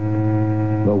interminably.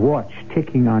 The watch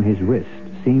ticking on his wrist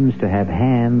seems to have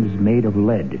hands made of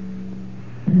lead.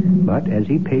 But as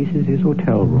he paces his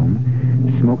hotel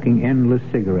room, smoking endless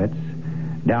cigarettes,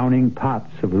 downing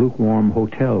pots of lukewarm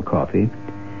hotel coffee,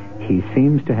 he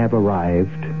seems to have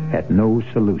arrived at no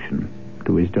solution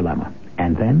to his dilemma.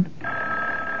 And then...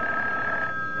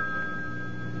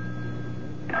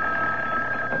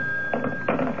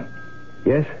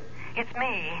 Yes? It's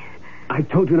me. I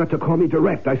told you not to call me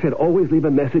direct. I said always leave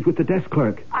a message with the desk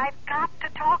clerk. I've got to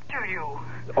talk to you.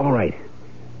 All right.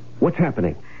 What's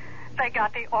happening? They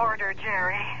got the order,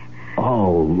 Jerry.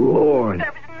 Oh, Lord.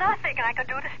 There was nothing I could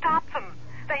do to stop them.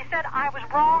 They said I was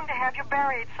wrong to have you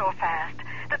buried so fast,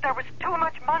 that there was too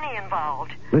much money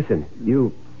involved. Listen,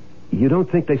 you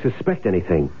don't think they suspect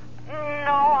anything?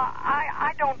 No,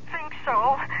 I don't think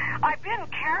so. I've been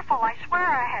careful, I swear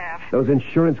I have. Those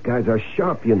insurance guys are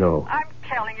sharp, you know. I'm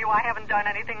telling you, I haven't done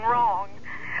anything wrong.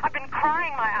 I've been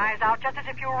crying my eyes out just as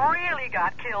if you really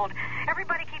got killed.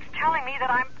 Everybody keeps telling me that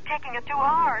I'm taking it too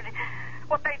hard.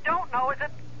 What they don't know is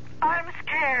that I'm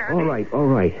scared. All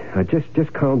right.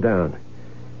 Just calm down.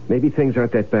 Maybe things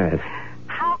aren't that bad.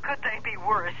 How could they be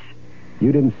worse?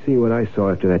 You didn't see what I saw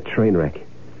after that train wreck.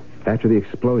 After the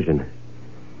explosion.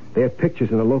 They have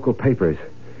pictures in the local papers.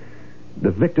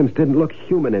 The victims didn't look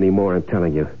human anymore, I'm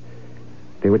telling you.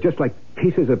 They were just like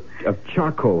pieces of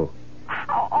charcoal.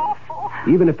 How awful.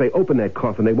 Even if they open that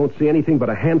coffin, they won't see anything but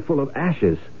a handful of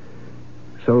ashes.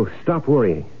 So stop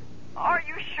worrying. Are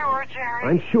you sure, Jerry?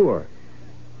 I'm sure.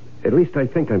 At least I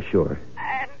think I'm sure.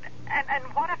 And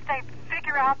what if they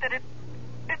figure out that it's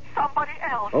somebody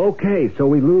else? Okay, so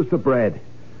we lose the bread.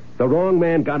 The wrong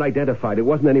man got identified. It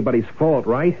wasn't anybody's fault,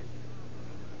 right?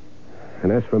 And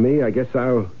as for me, I guess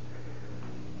I'll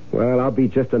be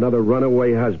just another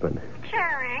runaway husband.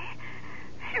 Jerry,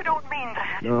 you don't mean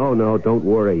that. No, don't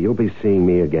worry. You'll be seeing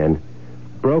me again.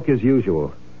 Broke as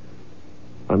usual.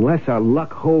 Unless our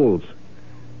luck holds.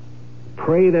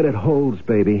 Pray that it holds,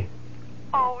 baby.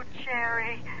 Oh,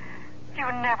 Jerry, you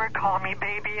never call me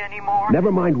baby anymore.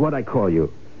 Never mind what I call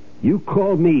you. You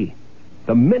call me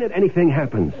the minute anything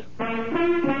happens.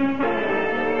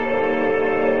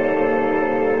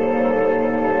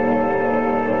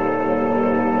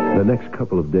 The next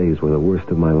couple of days were the worst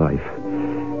of my life.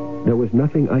 There was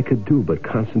nothing I could do but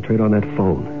concentrate on that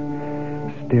phone.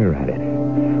 Stare at it,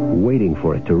 waiting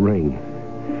for it to ring.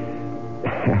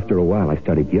 After a while, I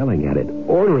started yelling at it,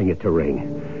 ordering it to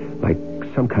ring, like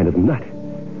some kind of nut.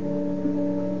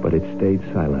 But it stayed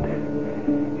silent.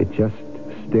 It just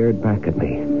stared back at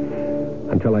me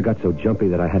until I got so jumpy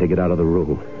that I had to get out of the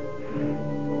room.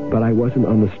 But I wasn't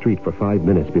on the street for 5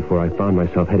 minutes before I found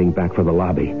myself heading back for the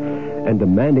lobby and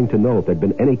demanding to know if there'd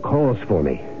been any calls for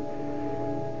me.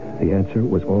 The answer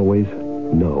was always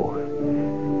no.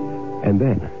 And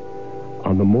then,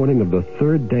 on the morning of the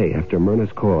third day after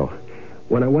Myrna's call,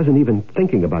 when I wasn't even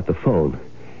thinking about the phone,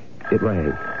 it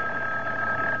rang.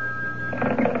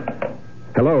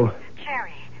 Hello?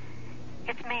 Jerry,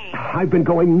 it's me. I've been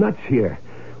going nuts here.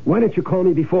 Why didn't you call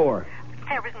me before?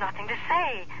 There was nothing to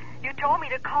say. You told me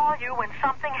to call you when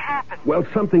something happened. Well,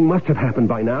 something must have happened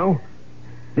by now.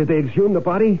 Did they exhume the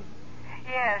body?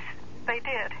 Yes, they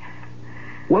did.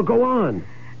 Well, go on.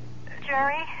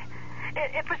 Jerry,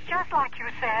 it was just like you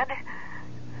said.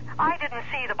 I didn't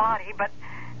see the body, but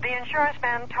the insurance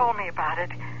man told me about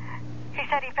it. He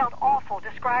said he felt awful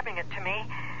describing it to me,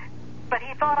 but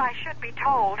he thought I should be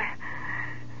told.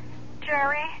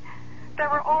 Jerry, there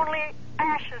were only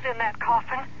ashes in that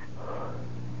coffin.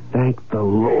 Thank the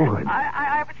Lord.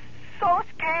 I was so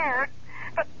scared,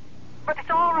 but it's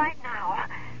all right now.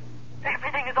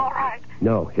 Everything is all right.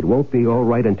 No, it won't be all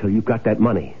right until you've got that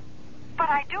money. But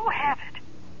I do have it.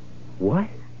 What?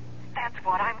 That's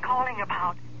what I'm calling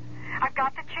about. I've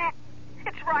got the check.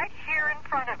 It's right here in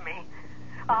front of me.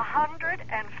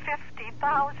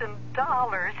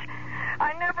 $150,000.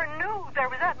 I never knew there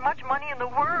was that much money in the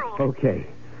world.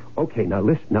 Okay, now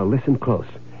listen close.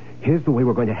 Here's the way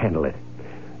we're going to handle it.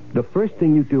 The first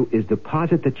thing you do is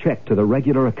deposit the check to the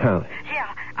regular account. Yeah,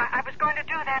 I was going to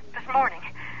do that this morning.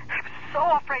 I was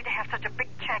so afraid to have such a big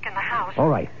check in the house. All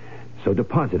right, so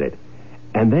deposit it.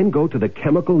 And then go to the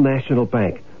Chemical National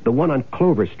Bank, the one on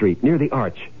Clover Street, near the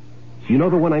Arch. You know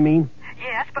the one I mean?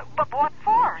 Yes, but what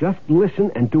for? Just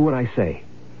listen and do what I say.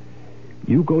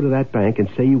 You go to that bank and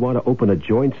say you want to open a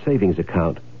joint savings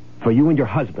account for you and your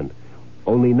husband.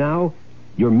 Only now,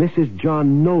 you're Mrs.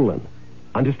 John Nolan.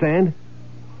 Understand?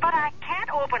 But I can't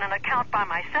open an account by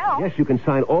myself. Yes, you can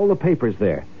sign all the papers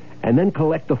there. And then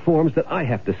collect the forms that I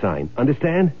have to sign.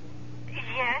 Understand?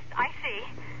 Yes, I see.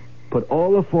 Put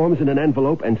all the forms in an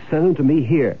envelope and send them to me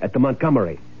here at the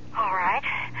Montgomery. All right.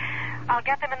 I'll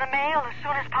get them in the mail as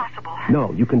soon as possible.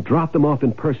 No, you can drop them off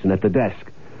in person at the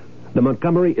desk. The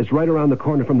Montgomery is right around the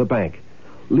corner from the bank.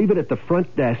 Leave it at the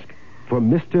front desk for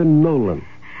Mr. Nolan.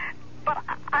 But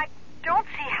I don't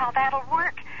see how that'll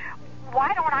work.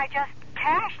 Why don't I just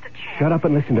cash the check? Shut up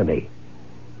and listen to me.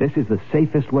 This is the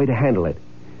safest way to handle it.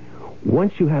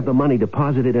 Once you have the money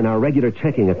deposited in our regular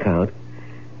checking account,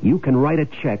 you can write a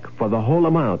check for the whole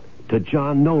amount to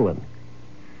John Nolan.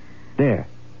 There.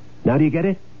 Now do you get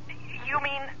it? You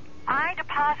mean I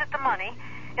deposit the money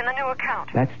in the new account?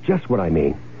 That's just what I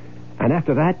mean. And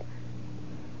after that,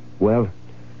 well,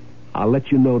 I'll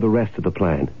let you know the rest of the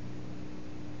plan.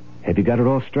 Have you got it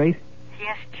all straight?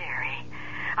 Yes, Jerry.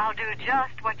 I'll do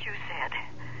just what you said.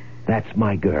 That's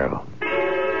my girl.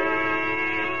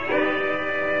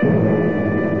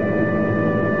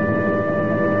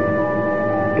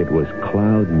 It was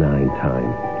cloud nine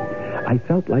time. I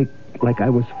felt like I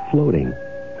was floating.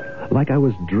 Like I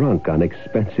was drunk on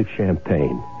expensive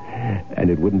champagne. And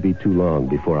it wouldn't be too long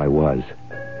before I was.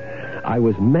 I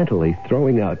was mentally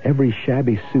throwing out every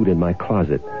shabby suit in my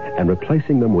closet and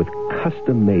replacing them with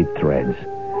custom-made threads.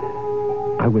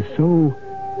 I was so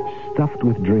stuffed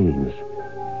with dreams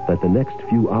that the next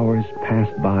few hours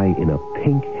passed by in a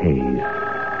pink haze.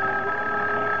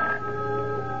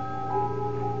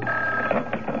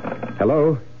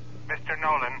 Hello? Mr.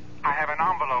 Nolan, I have an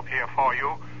envelope here for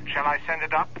you. Shall I send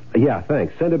it up? Yeah,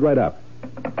 thanks. Send it right up.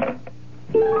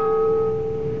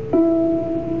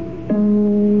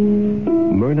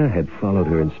 Myrna had followed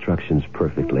her instructions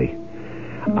perfectly.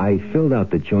 I filled out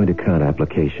the joint account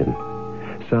application,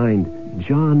 signed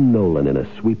John Nolan in a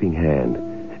sweeping hand,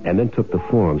 and then took the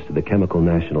forms to the Chemical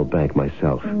National Bank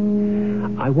myself.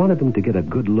 I wanted them to get a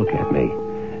good look at me,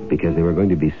 because they were going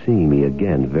to be seeing me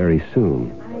again very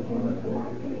soon.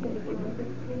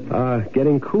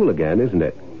 Getting cool again, isn't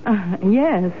it?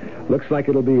 Yes. Looks like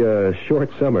it'll be a short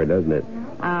summer, doesn't it?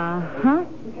 Uh-huh.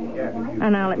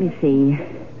 Now, let me see.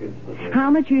 How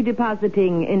much are you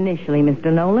depositing initially,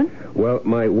 Mr. Nolan? Well,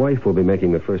 my wife will be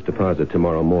making the first deposit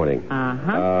tomorrow morning.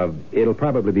 Uh-huh. It'll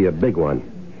probably be a big one.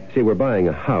 See, we're buying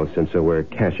a house, and so we're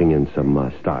cashing in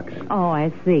some stocks. Oh,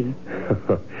 I see.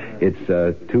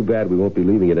 It's too bad we won't be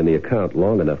leaving it in the account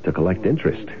long enough to collect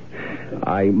interest.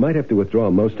 I might have to withdraw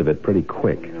most of it pretty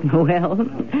quick. Well,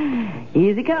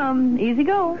 easy come, easy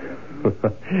go.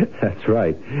 That's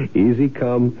right. Easy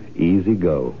come, easy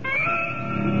go.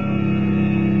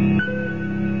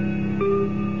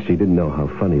 She didn't know how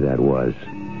funny that was.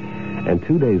 And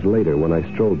 2 days later, when I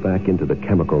strolled back into the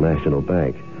Chemical National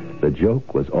Bank, the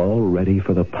joke was all ready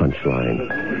for the punchline.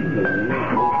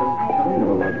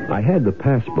 I had the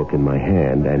passbook in my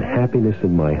hand and happiness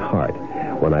in my heart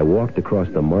when I walked across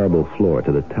the marble floor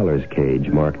to the teller's cage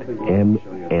marked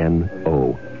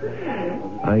M-N-O.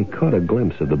 I caught a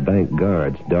glimpse of the bank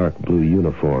guard's dark blue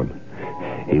uniform.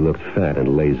 He looked fat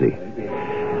and lazy.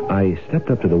 I stepped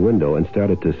up to the window and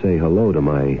started to say hello to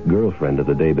my girlfriend of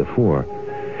the day before.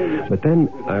 But then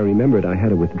I remembered I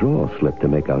had a withdrawal slip to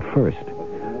make out first.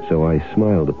 So I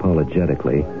smiled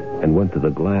apologetically and went to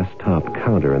the glass-top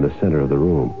counter in the center of the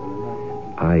room.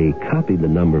 I copied the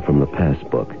number from the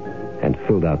passbook and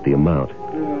filled out the amount.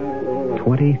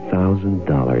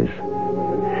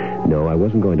 $20,000. No, I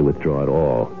wasn't going to withdraw at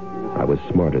all. I was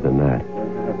smarter than that.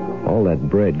 All that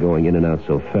bread going in and out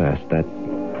so fast, that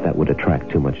would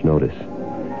attract too much notice.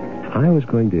 I was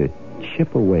going to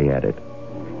chip away at it,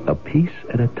 a piece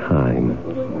at a time.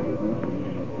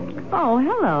 Oh,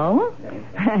 hello.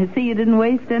 I see you didn't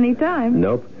waste any time.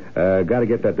 Nope. Got to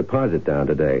get that deposit down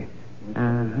today.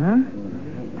 Uh-huh.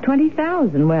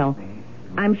 20,000. Well,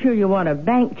 I'm sure you'll want a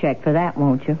bank check for that,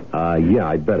 won't you? Yeah,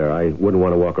 I'd better. I wouldn't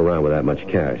want to walk around with that much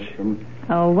cash.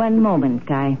 Oh, one moment,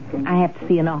 I have to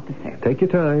see an officer. Take your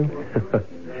time.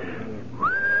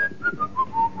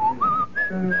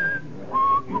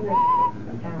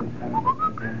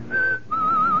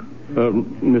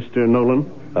 Mr. Nolan?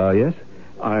 Yes?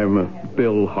 I'm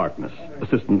Bill Harkness,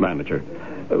 assistant manager.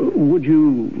 Would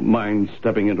you mind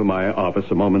stepping into my office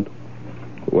a moment?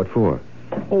 What for?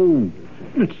 Oh,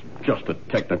 it's just a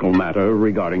technical matter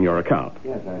regarding your account.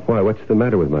 Why, what's the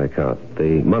matter with my account?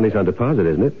 The money's on deposit,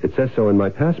 isn't it? It says so in my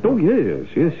passport. Oh,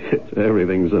 yes.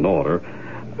 Everything's in order.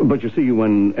 But you see,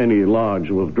 when any large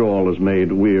withdrawal is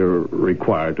made, we're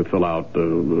required to fill out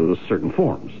certain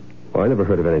forms. Oh, I never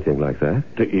heard of anything like that.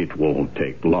 It won't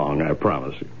take long, I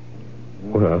promise you.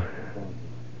 Well,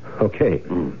 okay.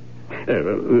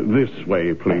 This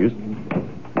way, please.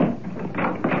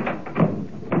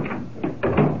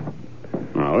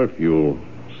 Now, Now, if you'll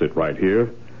sit right here,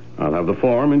 I'll have the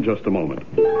form in just a moment.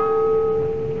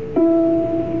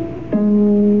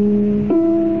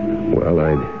 Well,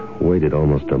 I'd waited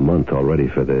almost a month already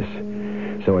for this,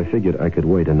 so I figured I could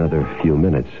wait another few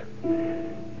minutes.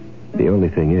 The only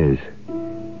thing is,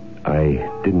 I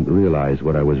didn't realize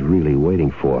what I was really waiting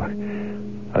for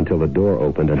until the door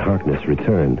opened and Harkness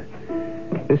returned.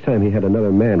 This time he had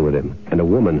another man with him, and a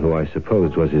woman who I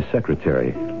supposed was his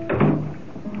secretary.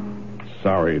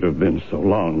 Sorry to have been so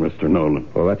long, Mr. Nolan.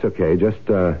 Well, that's okay. Just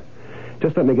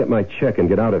let me get my check and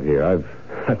get out of here.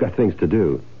 I've got things to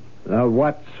do.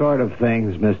 What sort of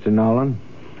things, Mr. Nolan?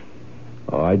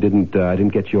 Oh, I didn't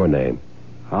get your name.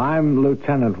 I'm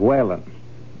Lieutenant Whalen.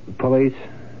 Police?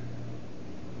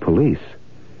 Police?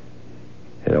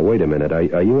 Wait a minute.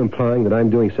 Are you implying that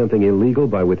I'm doing something illegal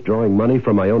by withdrawing money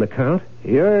from my own account?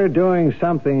 You're doing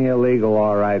something illegal,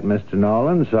 all right, Mr.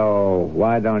 Nolan, so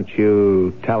why don't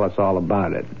you tell us all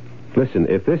about it? Listen,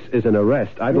 if this is an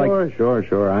arrest, I'd like...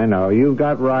 Sure, I know. You've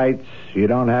got rights. You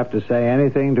don't have to say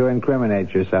anything to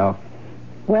incriminate yourself.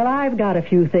 Well, I've got a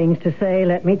few things to say,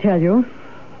 let me tell you.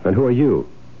 And who are you?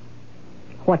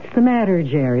 What's the matter,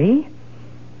 Jerry?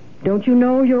 Don't you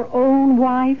know your own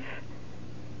wife?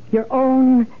 Your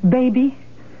own baby?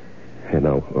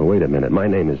 Wait a minute. My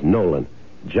name is Nolan.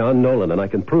 John Nolan, and I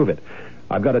can prove it.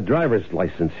 I've got a driver's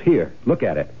license here. Look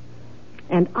at it.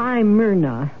 And I'm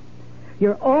Myrna,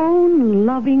 your own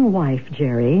loving wife,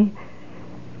 Jerry.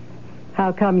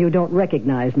 How come you don't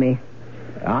recognize me?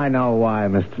 I know why,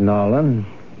 Mr. Nolan.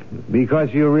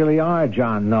 Because you really are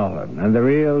John Nolan, and the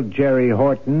real Jerry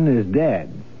Horton is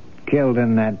dead, killed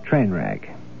in that train wreck.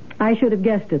 I should have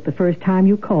guessed it the first time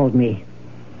you called me.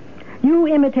 You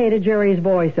imitated Jerry's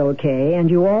voice okay, and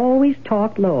you always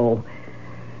talked low.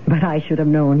 But I should have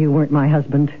known you weren't my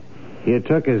husband. You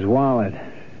took his wallet.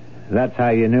 That's how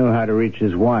you knew how to reach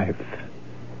his wife.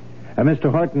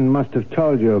 Mr. Horton must have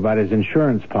told you about his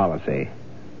insurance policy.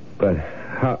 But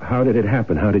how did it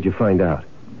happen? How did you find out?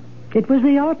 It was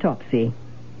the autopsy.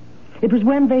 It was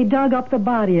when they dug up the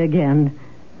body again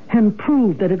and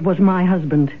proved that it was my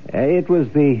husband. It was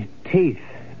the teeth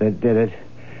that did it.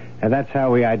 And that's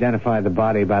how we identified the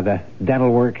body, by the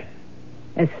dental work.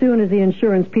 As soon as the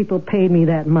insurance people paid me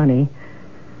that money,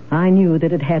 I knew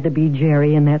that it had to be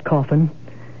Jerry in that coffin,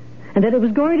 and that it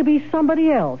was going to be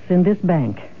somebody else in this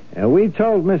bank. We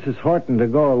told Mrs. Horton to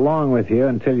go along with you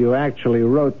until you actually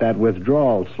wrote that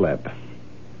withdrawal slip.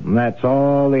 And that's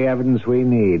all the evidence we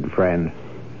need, friend.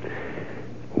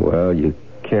 Well, you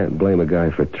can't blame a guy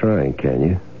for trying, can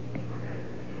you?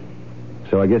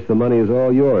 So I guess the money is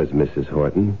all yours, Mrs.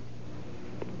 Horton.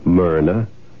 Myrna.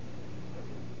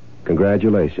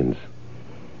 Congratulations.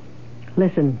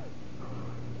 Listen,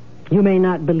 you may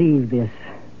not believe this,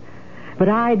 but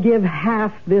I'd give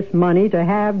half this money to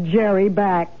have Jerry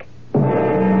back.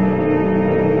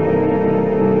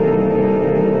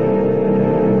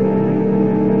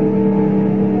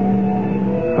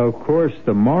 Of course,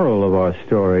 the moral of our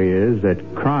story is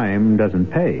that crime doesn't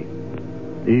pay,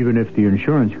 even if the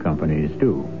insurance companies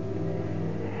do.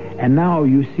 And now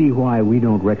you see why we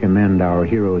don't recommend our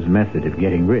hero's method of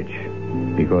getting rich.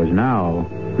 Because now,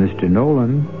 Mr.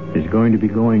 Nolan is going to be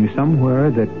going somewhere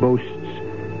that boasts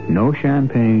no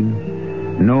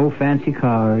champagne, no fancy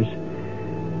cars,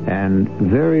 and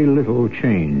very little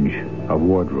change of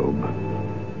wardrobe.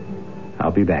 I'll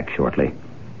be back shortly.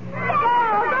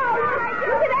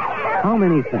 How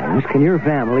many things can your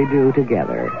family do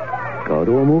together? Go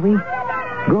to a movie?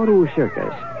 Go to a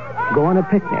circus? Go on a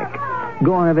picnic?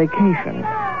 Go on a vacation?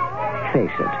 Face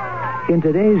it, in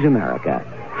today's America,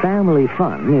 family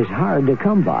fun is hard to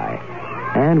come by.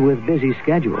 And with busy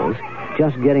schedules,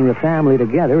 just getting the family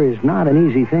together is not an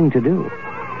easy thing to do.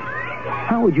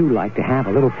 How would you like to have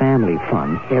a little family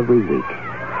fun every week?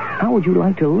 How would you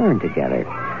like to learn together?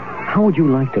 How would you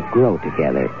like to grow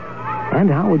together?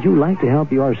 And how would you like to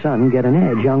help your son get an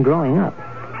edge on growing up?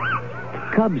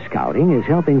 Cub Scouting is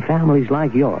helping families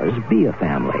like yours be a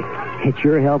family. It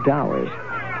sure helped ours.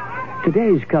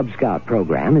 Today's Cub Scout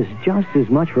program is just as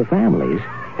much for families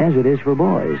as it is for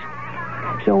boys.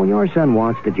 So when your son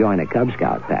wants to join a Cub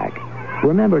Scout pack,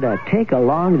 remember to take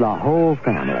along the whole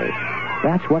family.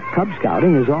 That's what Cub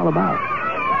Scouting is all about.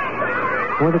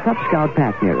 For the Cub Scout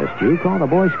pack nearest you, call the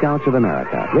Boy Scouts of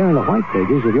America. They're in the white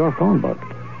pages of your phone book.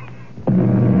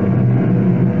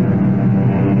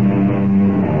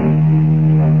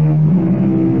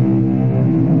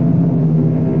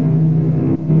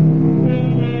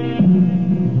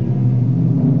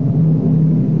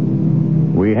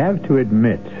 We have to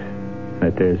admit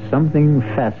that there's something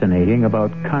fascinating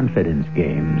about confidence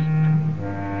games.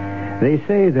 They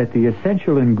say that the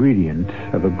essential ingredient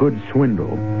of a good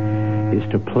swindle is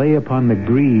to play upon the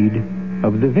greed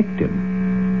of the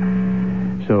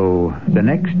victim. So the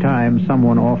next time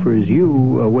someone offers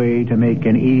you a way to make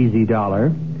an easy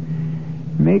dollar,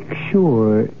 make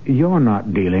sure you're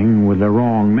not dealing with the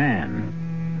wrong man.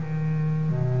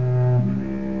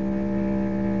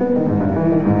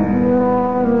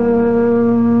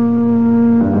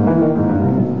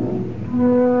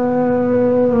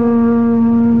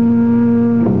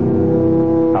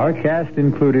 Our cast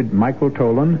included Michael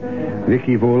Tolan,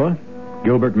 Vicky Vola,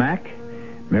 Gilbert Mack,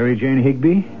 Mary Jane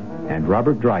Higby, and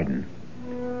Robert Dryden.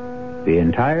 The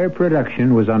entire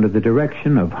production was under the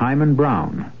direction of Hyman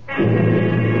Brown.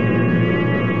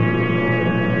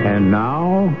 And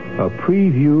now, a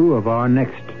preview of our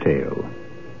next tale.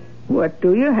 What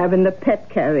do you have in the pet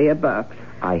carrier box?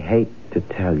 I hate to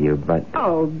tell you, but...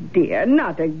 Oh, dear,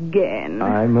 not again.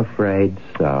 I'm afraid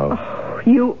so. Oh,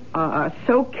 you are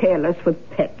so careless with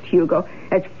pets, Hugo.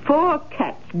 There's 4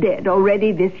 cats dead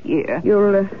already this year.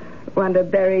 You'll want to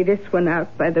bury this one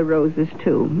out by the roses,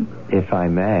 too. If I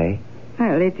may.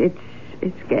 Well,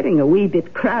 it's getting a wee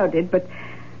bit crowded, but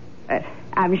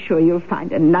I'm sure you'll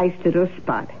find a nice little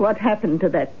spot. What happened to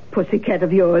that pussycat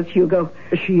of yours, Hugo?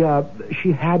 She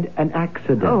had an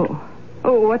accident.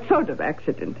 Oh, what sort of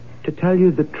accident? To tell you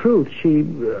the truth, she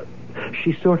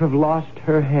sort of lost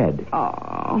her head.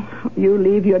 Oh, you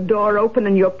leave your door open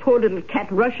and your poor little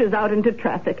cat rushes out into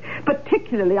traffic,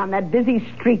 particularly on that busy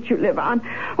street you live on.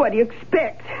 What do you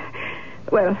expect?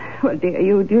 Well, dear,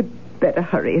 you'd better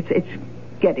hurry. It's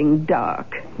getting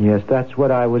dark. Yes, that's what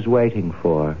I was waiting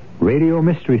for. Radio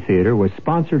Mystery Theater was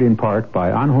sponsored in part by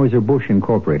Anheuser-Busch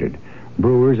Incorporated,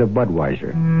 brewers of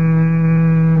Budweiser.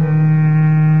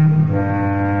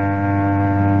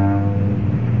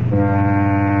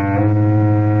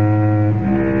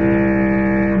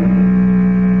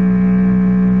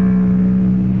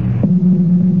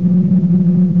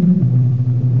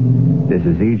 This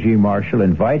is E.G. Marshall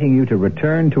inviting you to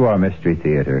return to our Mystery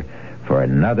Theater for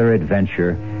another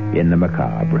adventure in the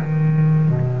macabre.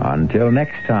 Until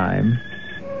next time,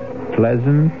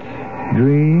 pleasant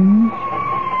dreams.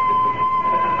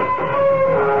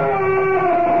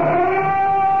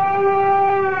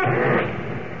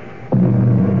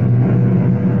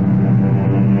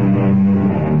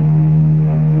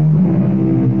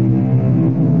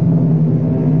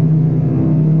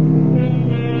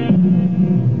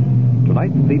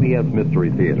 Tonight's CBS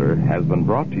Mystery Theater has been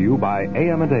brought to you by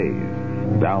A.M. &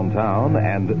 A's, downtown,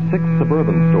 and 6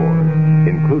 suburban stores,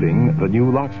 including the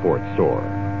new Lockport store.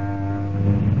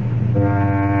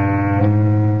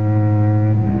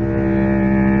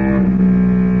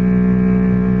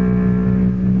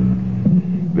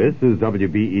 This is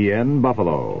WBEN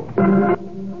Buffalo.